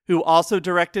Dante, who also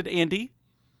directed Andy.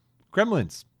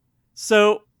 Gremlins.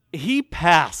 So he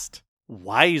passed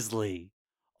wisely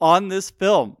on this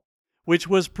film, which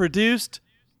was produced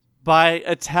by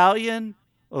Italian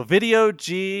Ovidio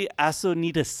G.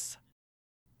 Assonidis.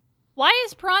 Why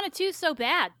is Piranha 2 so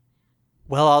bad?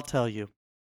 Well, I'll tell you.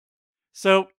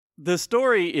 So the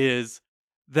story is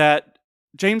that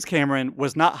James Cameron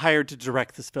was not hired to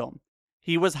direct this film.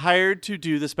 He was hired to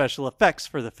do the special effects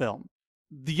for the film.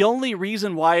 The only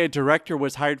reason why a director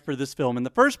was hired for this film in the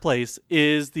first place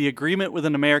is the agreement with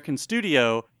an American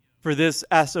studio for this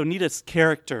Assonidis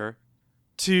character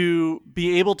to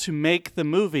be able to make the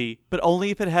movie, but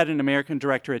only if it had an American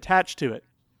director attached to it.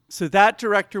 So that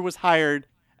director was hired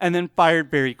and then fired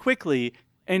very quickly,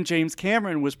 and James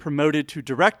Cameron was promoted to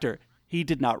director. He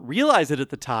did not realize it at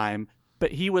the time,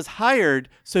 but he was hired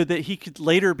so that he could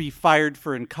later be fired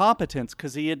for incompetence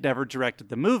because he had never directed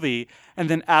the movie, and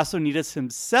then Assonidis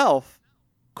himself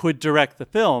could direct the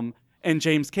film, and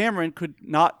James Cameron could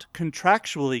not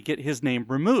contractually get his name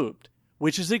removed,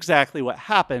 which is exactly what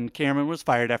happened. Cameron was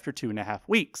fired after 2.5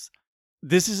 weeks.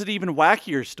 This is an even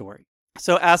wackier story.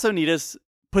 So Assonidis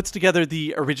puts together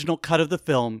the original cut of the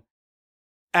film,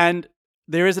 and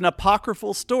there is an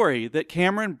apocryphal story that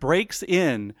Cameron breaks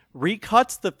in,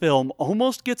 recuts the film,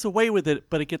 almost gets away with it,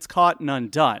 but it gets caught and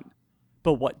undone.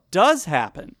 But what does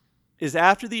happen is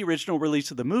after the original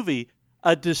release of the movie,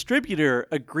 a distributor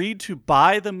agreed to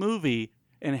buy the movie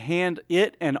and hand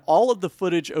it and all of the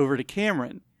footage over to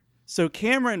Cameron. So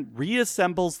Cameron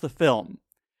reassembles the film.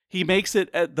 He makes it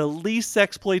at the least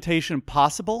exploitation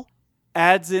possible,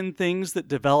 adds in things that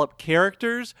develop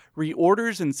characters,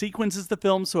 reorders and sequences the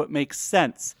film so it makes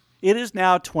sense. It is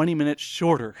now 20 minutes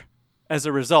shorter as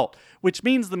a result, which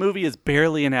means the movie is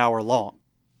barely an hour long.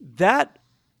 That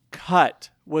cut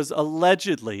was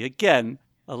allegedly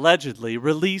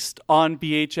released on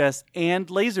VHS and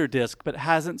Laserdisc,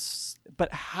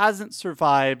 but hasn't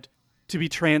survived to be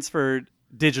transferred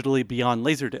digitally beyond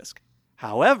Laserdisc.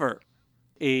 However,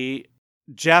 a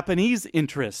Japanese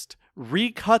interest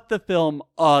recut the film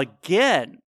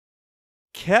again,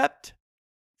 kept,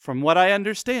 from what I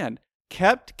understand,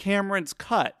 kept Cameron's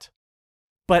cut,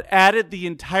 but added the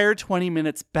entire 20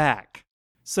 minutes back.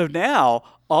 So now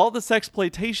all the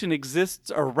sexploitation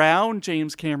exists around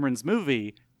James Cameron's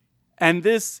movie, and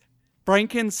this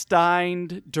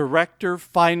Frankenstein director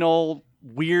final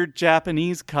weird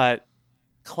Japanese cut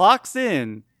clocks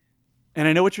in. And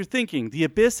I know what you're thinking. The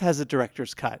Abyss has a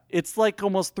director's cut. It's like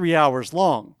almost 3 hours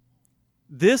long.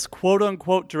 This quote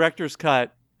unquote director's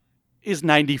cut is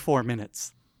 94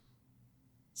 minutes.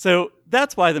 So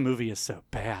that's why the movie is so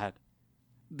bad.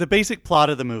 The basic plot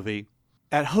of the movie: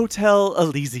 at Hotel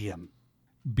Elysium.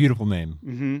 Beautiful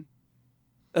name.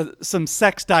 Some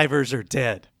sex divers are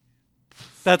dead.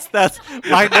 That's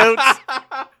my notes.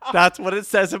 That's what it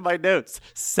says in my notes.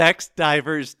 Sex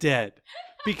divers dead.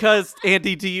 Because,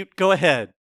 Andy, do you go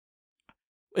ahead?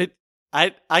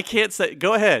 I can't say.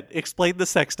 Go ahead. Explain the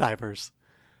sex divers.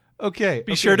 Okay.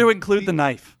 Be sure to include the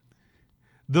knife.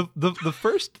 The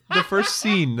first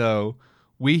scene though,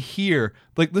 we hear,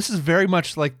 like, this is very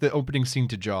much like the opening scene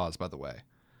to Jaws, by the way.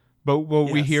 But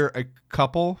we hear a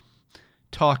couple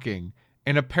talking,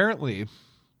 and apparently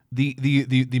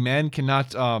the man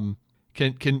cannot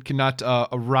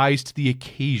arise to the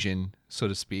occasion, so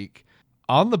to speak.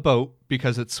 On the boat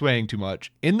because it's swaying too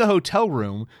much, in the hotel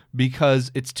room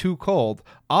because it's too cold,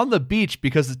 on the beach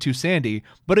because it's too sandy,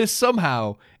 but is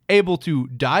somehow able to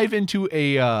dive into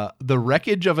the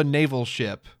wreckage of a naval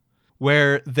ship,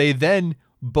 where they then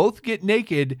both get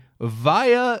naked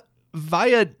via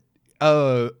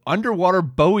underwater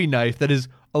Bowie knife that is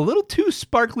a little too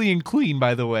sparkly and clean,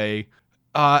 by the way.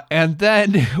 And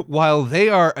then while they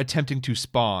are attempting to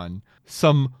spawn,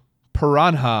 some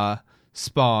piranha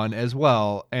spawn as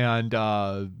well, and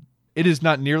it is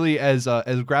not nearly as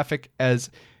graphic as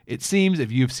it seems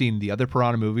if you've seen the other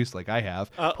Piranha movies, like I have.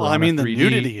 Well, I mean, the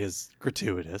nudity is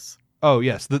gratuitous. Oh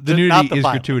yes, the nudity is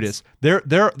gratuitous.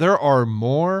 There are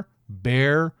more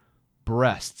bare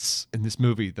breasts in this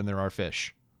movie than there are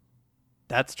fish.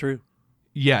 That's true.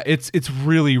 Yeah, it's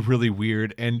really, really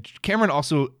weird, and Cameron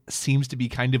also seems to be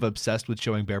kind of obsessed with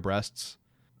showing bare breasts.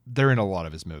 They're in a lot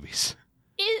of his movies.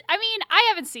 I mean, I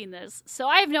haven't seen this, so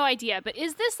I have no idea, but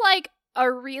is this like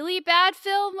a really bad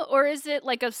film, or is it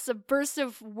like a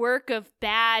subversive work of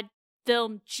bad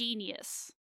film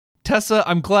genius? Tessa,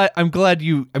 I'm glad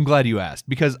you asked,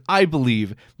 because I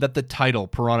believe that the title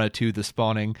Piranha 2: The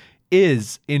Spawning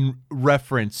is in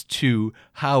reference to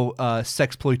how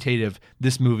sexploitative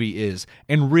this movie is,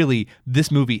 and really this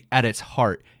movie at its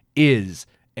heart is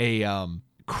a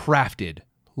crafted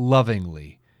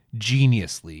lovingly,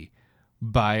 geniusly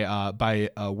by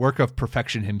a work of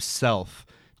perfection himself,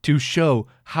 to show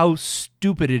how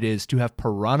stupid it is to have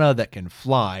piranha that can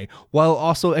fly, while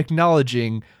also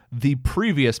acknowledging the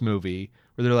previous movie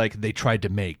where they're like, they tried to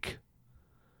make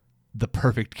the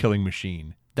perfect killing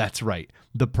machine. That's right,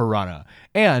 the piranha.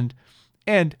 And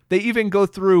they even go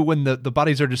through, when the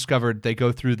bodies are discovered, they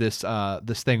go through this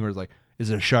thing where it's like,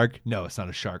 is it a shark? No, it's not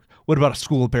a shark. What about a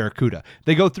school of barracuda?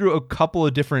 They go through a couple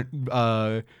of different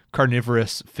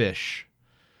carnivorous fish,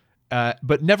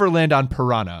 but never land on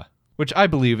piranha, which I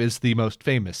believe is the most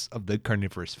famous of the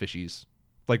carnivorous fishies,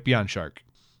 like beyond shark.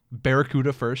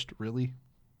 Barracuda first, really?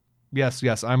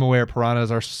 Yes, I'm aware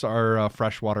piranhas are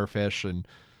freshwater fish,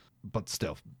 but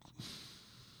still,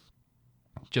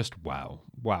 just wow.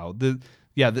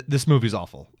 This movie's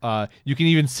awful. You can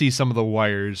even see some of the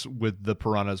wires with the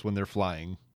piranhas when they're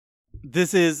flying.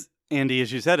 This is, Andy,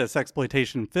 as you said, a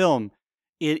sexploitation film.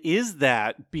 It is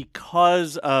that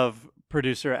because of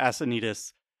producer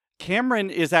Asanidas. Cameron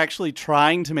is actually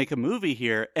trying to make a movie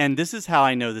here, and this is how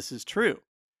I know this is true.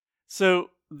 So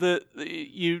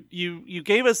you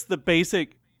gave us the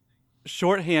basic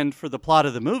shorthand for the plot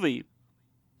of the movie,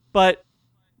 but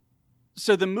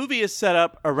so the movie is set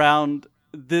up around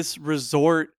this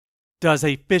resort does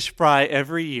a fish fry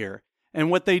every year,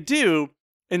 and what they do,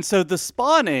 and so the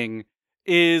spawning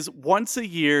is once a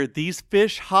year these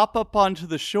fish hop up onto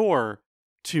the shore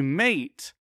to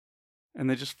mate. And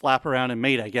they just flap around and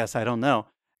mate, I guess. I don't know.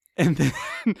 And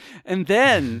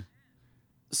then,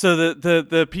 so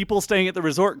the people staying at the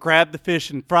resort grab the fish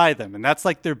and fry them. And that's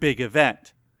like their big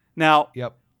event. Now,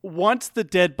 once the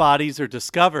dead bodies are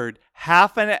discovered,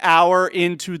 half an hour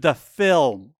into the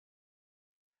film,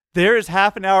 there is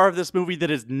half an hour of this movie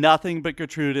that is nothing but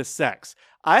gratuitous sex.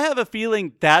 I have a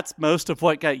feeling that's most of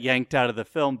what got yanked out of the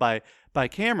film by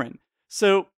Cameron.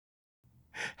 So,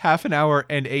 half an hour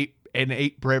and eight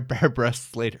bare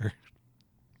breasts later.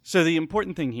 So the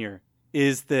important thing here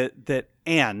is that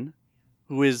Anne,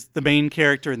 who is the main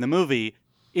character in the movie,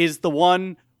 is the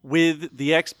one with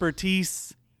the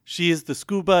expertise. She is the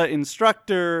scuba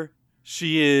instructor.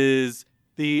 She is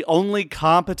the only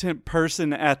competent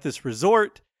person at this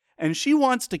resort. And she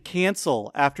wants to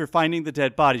cancel after finding the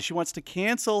dead body. She wants to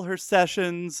cancel her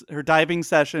sessions, her diving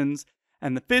sessions,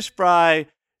 and the fish fry.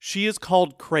 She is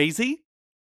called crazy.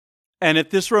 And if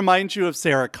this reminds you of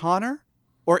Sarah Connor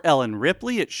or Ellen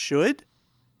Ripley, it should.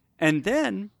 And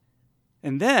then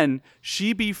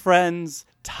she befriends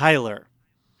Tyler,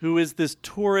 who is this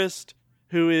tourist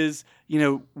who is,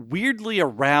 weirdly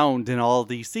around in all of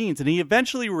these scenes. And he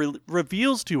eventually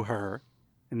reveals to her,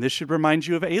 and this should remind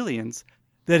you of Aliens,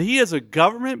 that he is a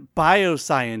government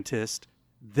bioscientist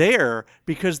there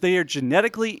because they are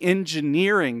genetically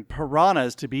engineering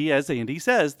piranhas to be, as Andy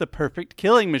says, the perfect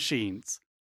killing machines.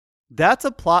 That's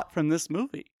a plot from this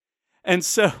movie. And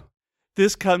so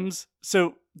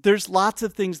there's lots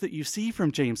of things that you see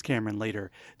from James Cameron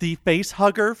later. The face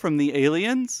hugger from the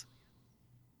Aliens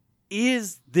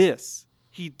is this.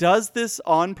 He does this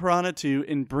on Piranha 2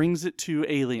 and brings it to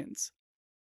Aliens.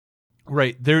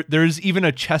 Right. There's even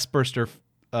a chest burster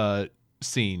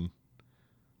scene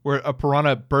where a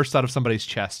piranha bursts out of somebody's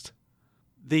chest.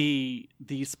 The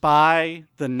spy,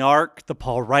 the narc, the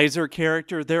Paul Reiser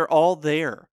character, they're all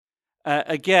there.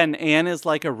 Again, Anne is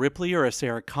like a Ripley or a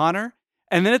Sarah Connor.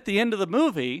 And then at the end of the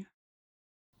movie,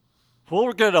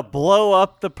 we're going to blow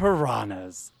up the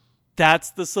piranhas.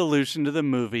 That's the solution to the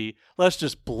movie. Let's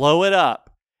just blow it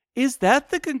up. Is that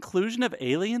the conclusion of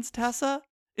Aliens, Tessa?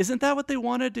 Isn't that what they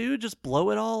want to do? Just blow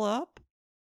it all up?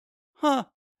 Huh.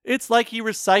 It's like he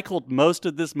recycled most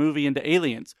of this movie into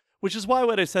Aliens, which is why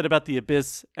what I said about The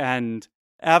Abyss and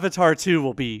Avatar 2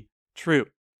 will be true.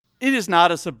 It is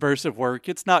not a subversive work.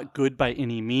 It's not good by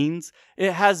any means.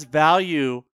 It has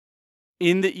value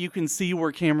in that you can see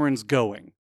where Cameron's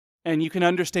going, and you can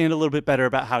understand a little bit better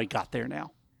about how he got there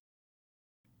now.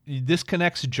 This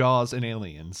connects Jaws and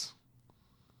Aliens.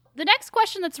 The next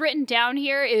question that's written down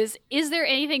here is there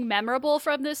anything memorable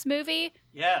from this movie?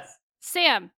 Yes.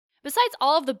 Sam, besides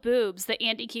all of the boobs that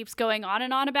Andy keeps going on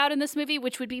and on about in this movie,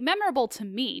 which would be memorable to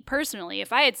me personally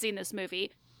if I had seen this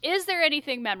movie, is there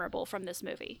anything memorable from this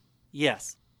movie?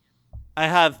 Yes. I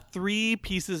have 3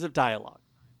 pieces of dialogue.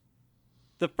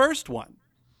 The first one,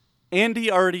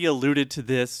 Andy already alluded to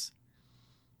this.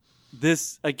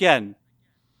 This, again,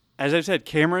 as I said,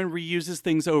 Cameron reuses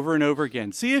things over and over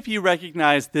again. See if you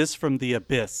recognize this from The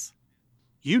Abyss.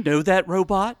 You know that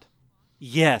robot?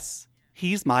 Yes,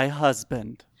 he's my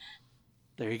husband.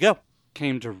 There you go.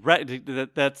 Came direct.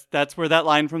 That's where that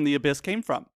line from The Abyss came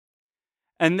from.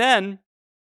 And then,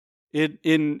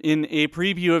 in a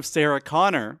preview of Sarah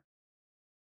Connor,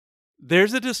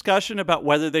 there's a discussion about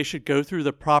whether they should go through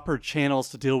the proper channels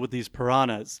to deal with these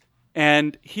piranhas.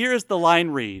 And here's the line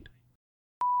read.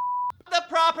 The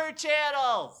proper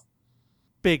channels!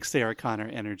 Big Sarah Connor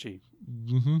energy.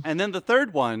 Mm-hmm. And then the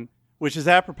third one, which is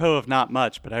apropos of not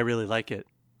much, but I really like it.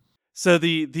 So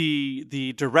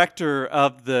the director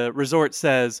of the resort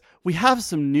says, we have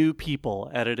some new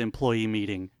people at an employee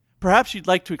meeting. Perhaps you'd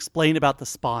like to explain about the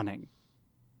spawning.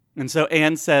 And so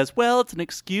Anne says, well, it's an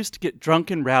excuse to get drunk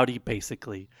and rowdy,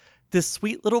 basically. This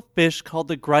sweet little fish called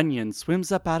the grunion swims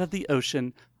up out of the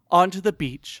ocean onto the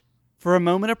beach for a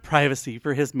moment of privacy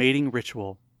for his mating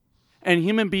ritual. And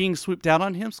human beings swoop down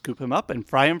on him, scoop him up, and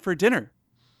fry him for dinner.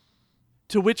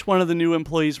 To which one of the new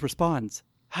employees responds,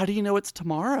 how do you know it's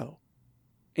tomorrow?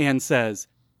 Anne says,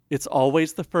 it's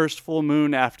always the first full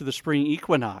moon after the spring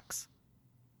equinox.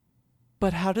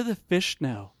 But how do the fish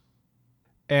know?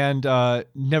 And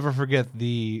never forget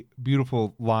the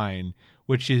beautiful line,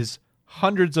 which is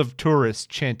hundreds of tourists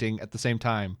chanting at the same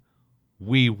time,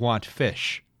 we want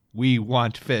fish. We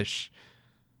want fish.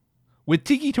 With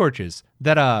tiki torches.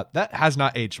 That has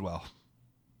not aged well.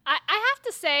 I have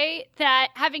to say that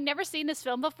having never seen this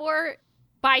film before,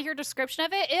 by your description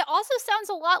of it, it also sounds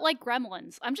a lot like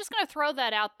Gremlins. I'm just going to throw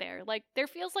that out there. Like, there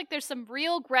feels like there's some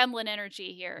real Gremlin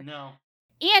energy here. No.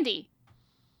 Andy,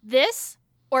 this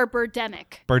or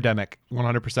Birdemic? Birdemic.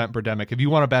 100% Birdemic. If you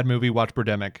want a bad movie, watch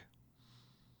Birdemic.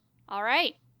 All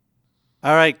right.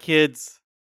 All right, kids.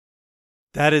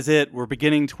 That is it. We're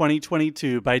beginning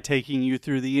 2022 by taking you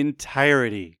through the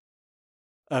entirety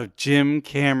of Jim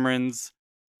Cameron's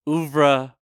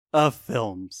oeuvre of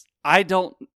films. I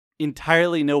don't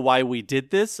entirely know why we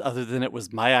did this, other than it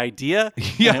was my idea.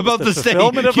 Yeah, about to say,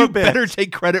 you better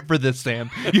take credit for this, Sam.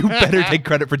 You better take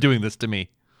credit for doing this to me.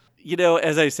 You know,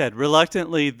 as I said,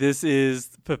 reluctantly, this is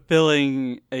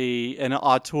fulfilling an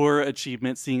auteur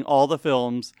achievement, seeing all the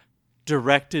films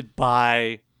directed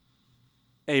by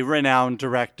a renowned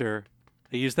director.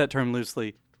 I use that term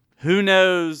loosely. Who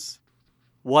knows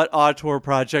what auteur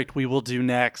project we will do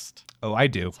next. Oh, I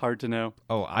do. It's hard to know.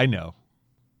 Oh, I know.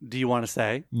 Do you want to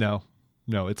say? No,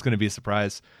 it's going to be a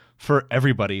surprise for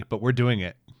everybody, but we're doing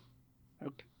it.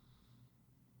 Okay.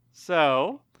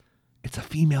 So, it's a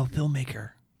female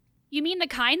filmmaker. You mean the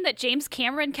kind that James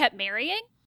Cameron kept marrying?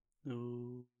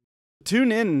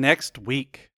 tune in next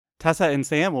week. Tessa and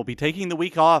Sam will be taking the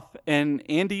week off, and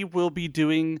Andy will be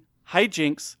doing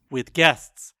hijinks with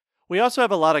guests. We also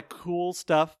have a lot of cool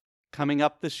stuff coming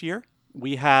up this year.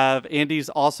 We have Andy's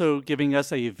also giving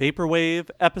us a Vaporwave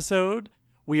episode.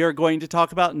 We are going to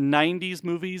talk about 90s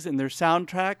movies and their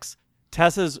soundtracks.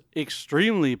 Tessa's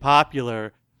extremely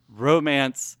popular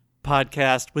romance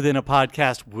podcast within a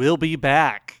podcast will be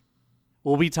back.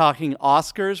 We'll be talking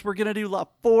Oscars. We're going to do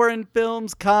foreign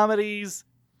films, comedies,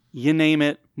 you name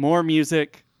it, more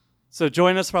music. So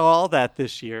join us for all that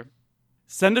this year.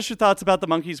 Send us your thoughts about the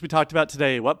monkeys we talked about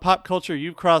today. What pop culture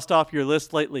you've crossed off your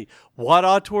list lately. What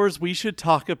auteurs we should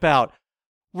talk about.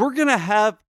 We're going to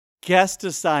have guest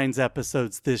assigns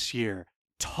episodes this year.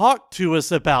 Talk to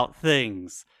us about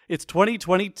things. It's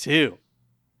 2022.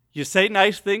 You say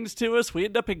nice things to us, we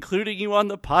end up including you on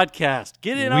the podcast.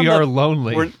 Get in on We are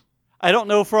lonely. I don't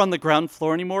know if we're on the ground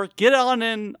floor anymore. Get on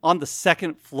in on the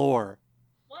second floor.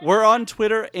 We're on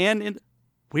Twitter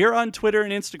we're on Twitter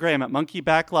and Instagram at Monkey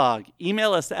Backlog.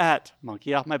 Email us at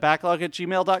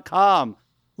monkeyoffmybacklog@gmail.com.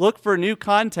 Look for new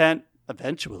content,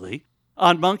 eventually,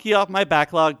 on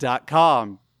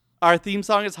monkeyoffmybacklog.com. Our theme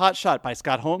song is Hot Shot by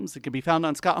Scott Holmes. It can be found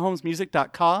on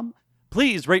scottholmesmusic.com.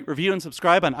 Please rate, review, and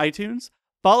subscribe on iTunes.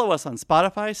 Follow us on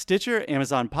Spotify, Stitcher,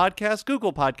 Amazon Podcasts,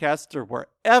 Google Podcasts, or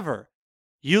wherever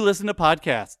you listen to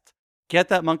podcasts. Get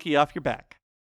that monkey off your back.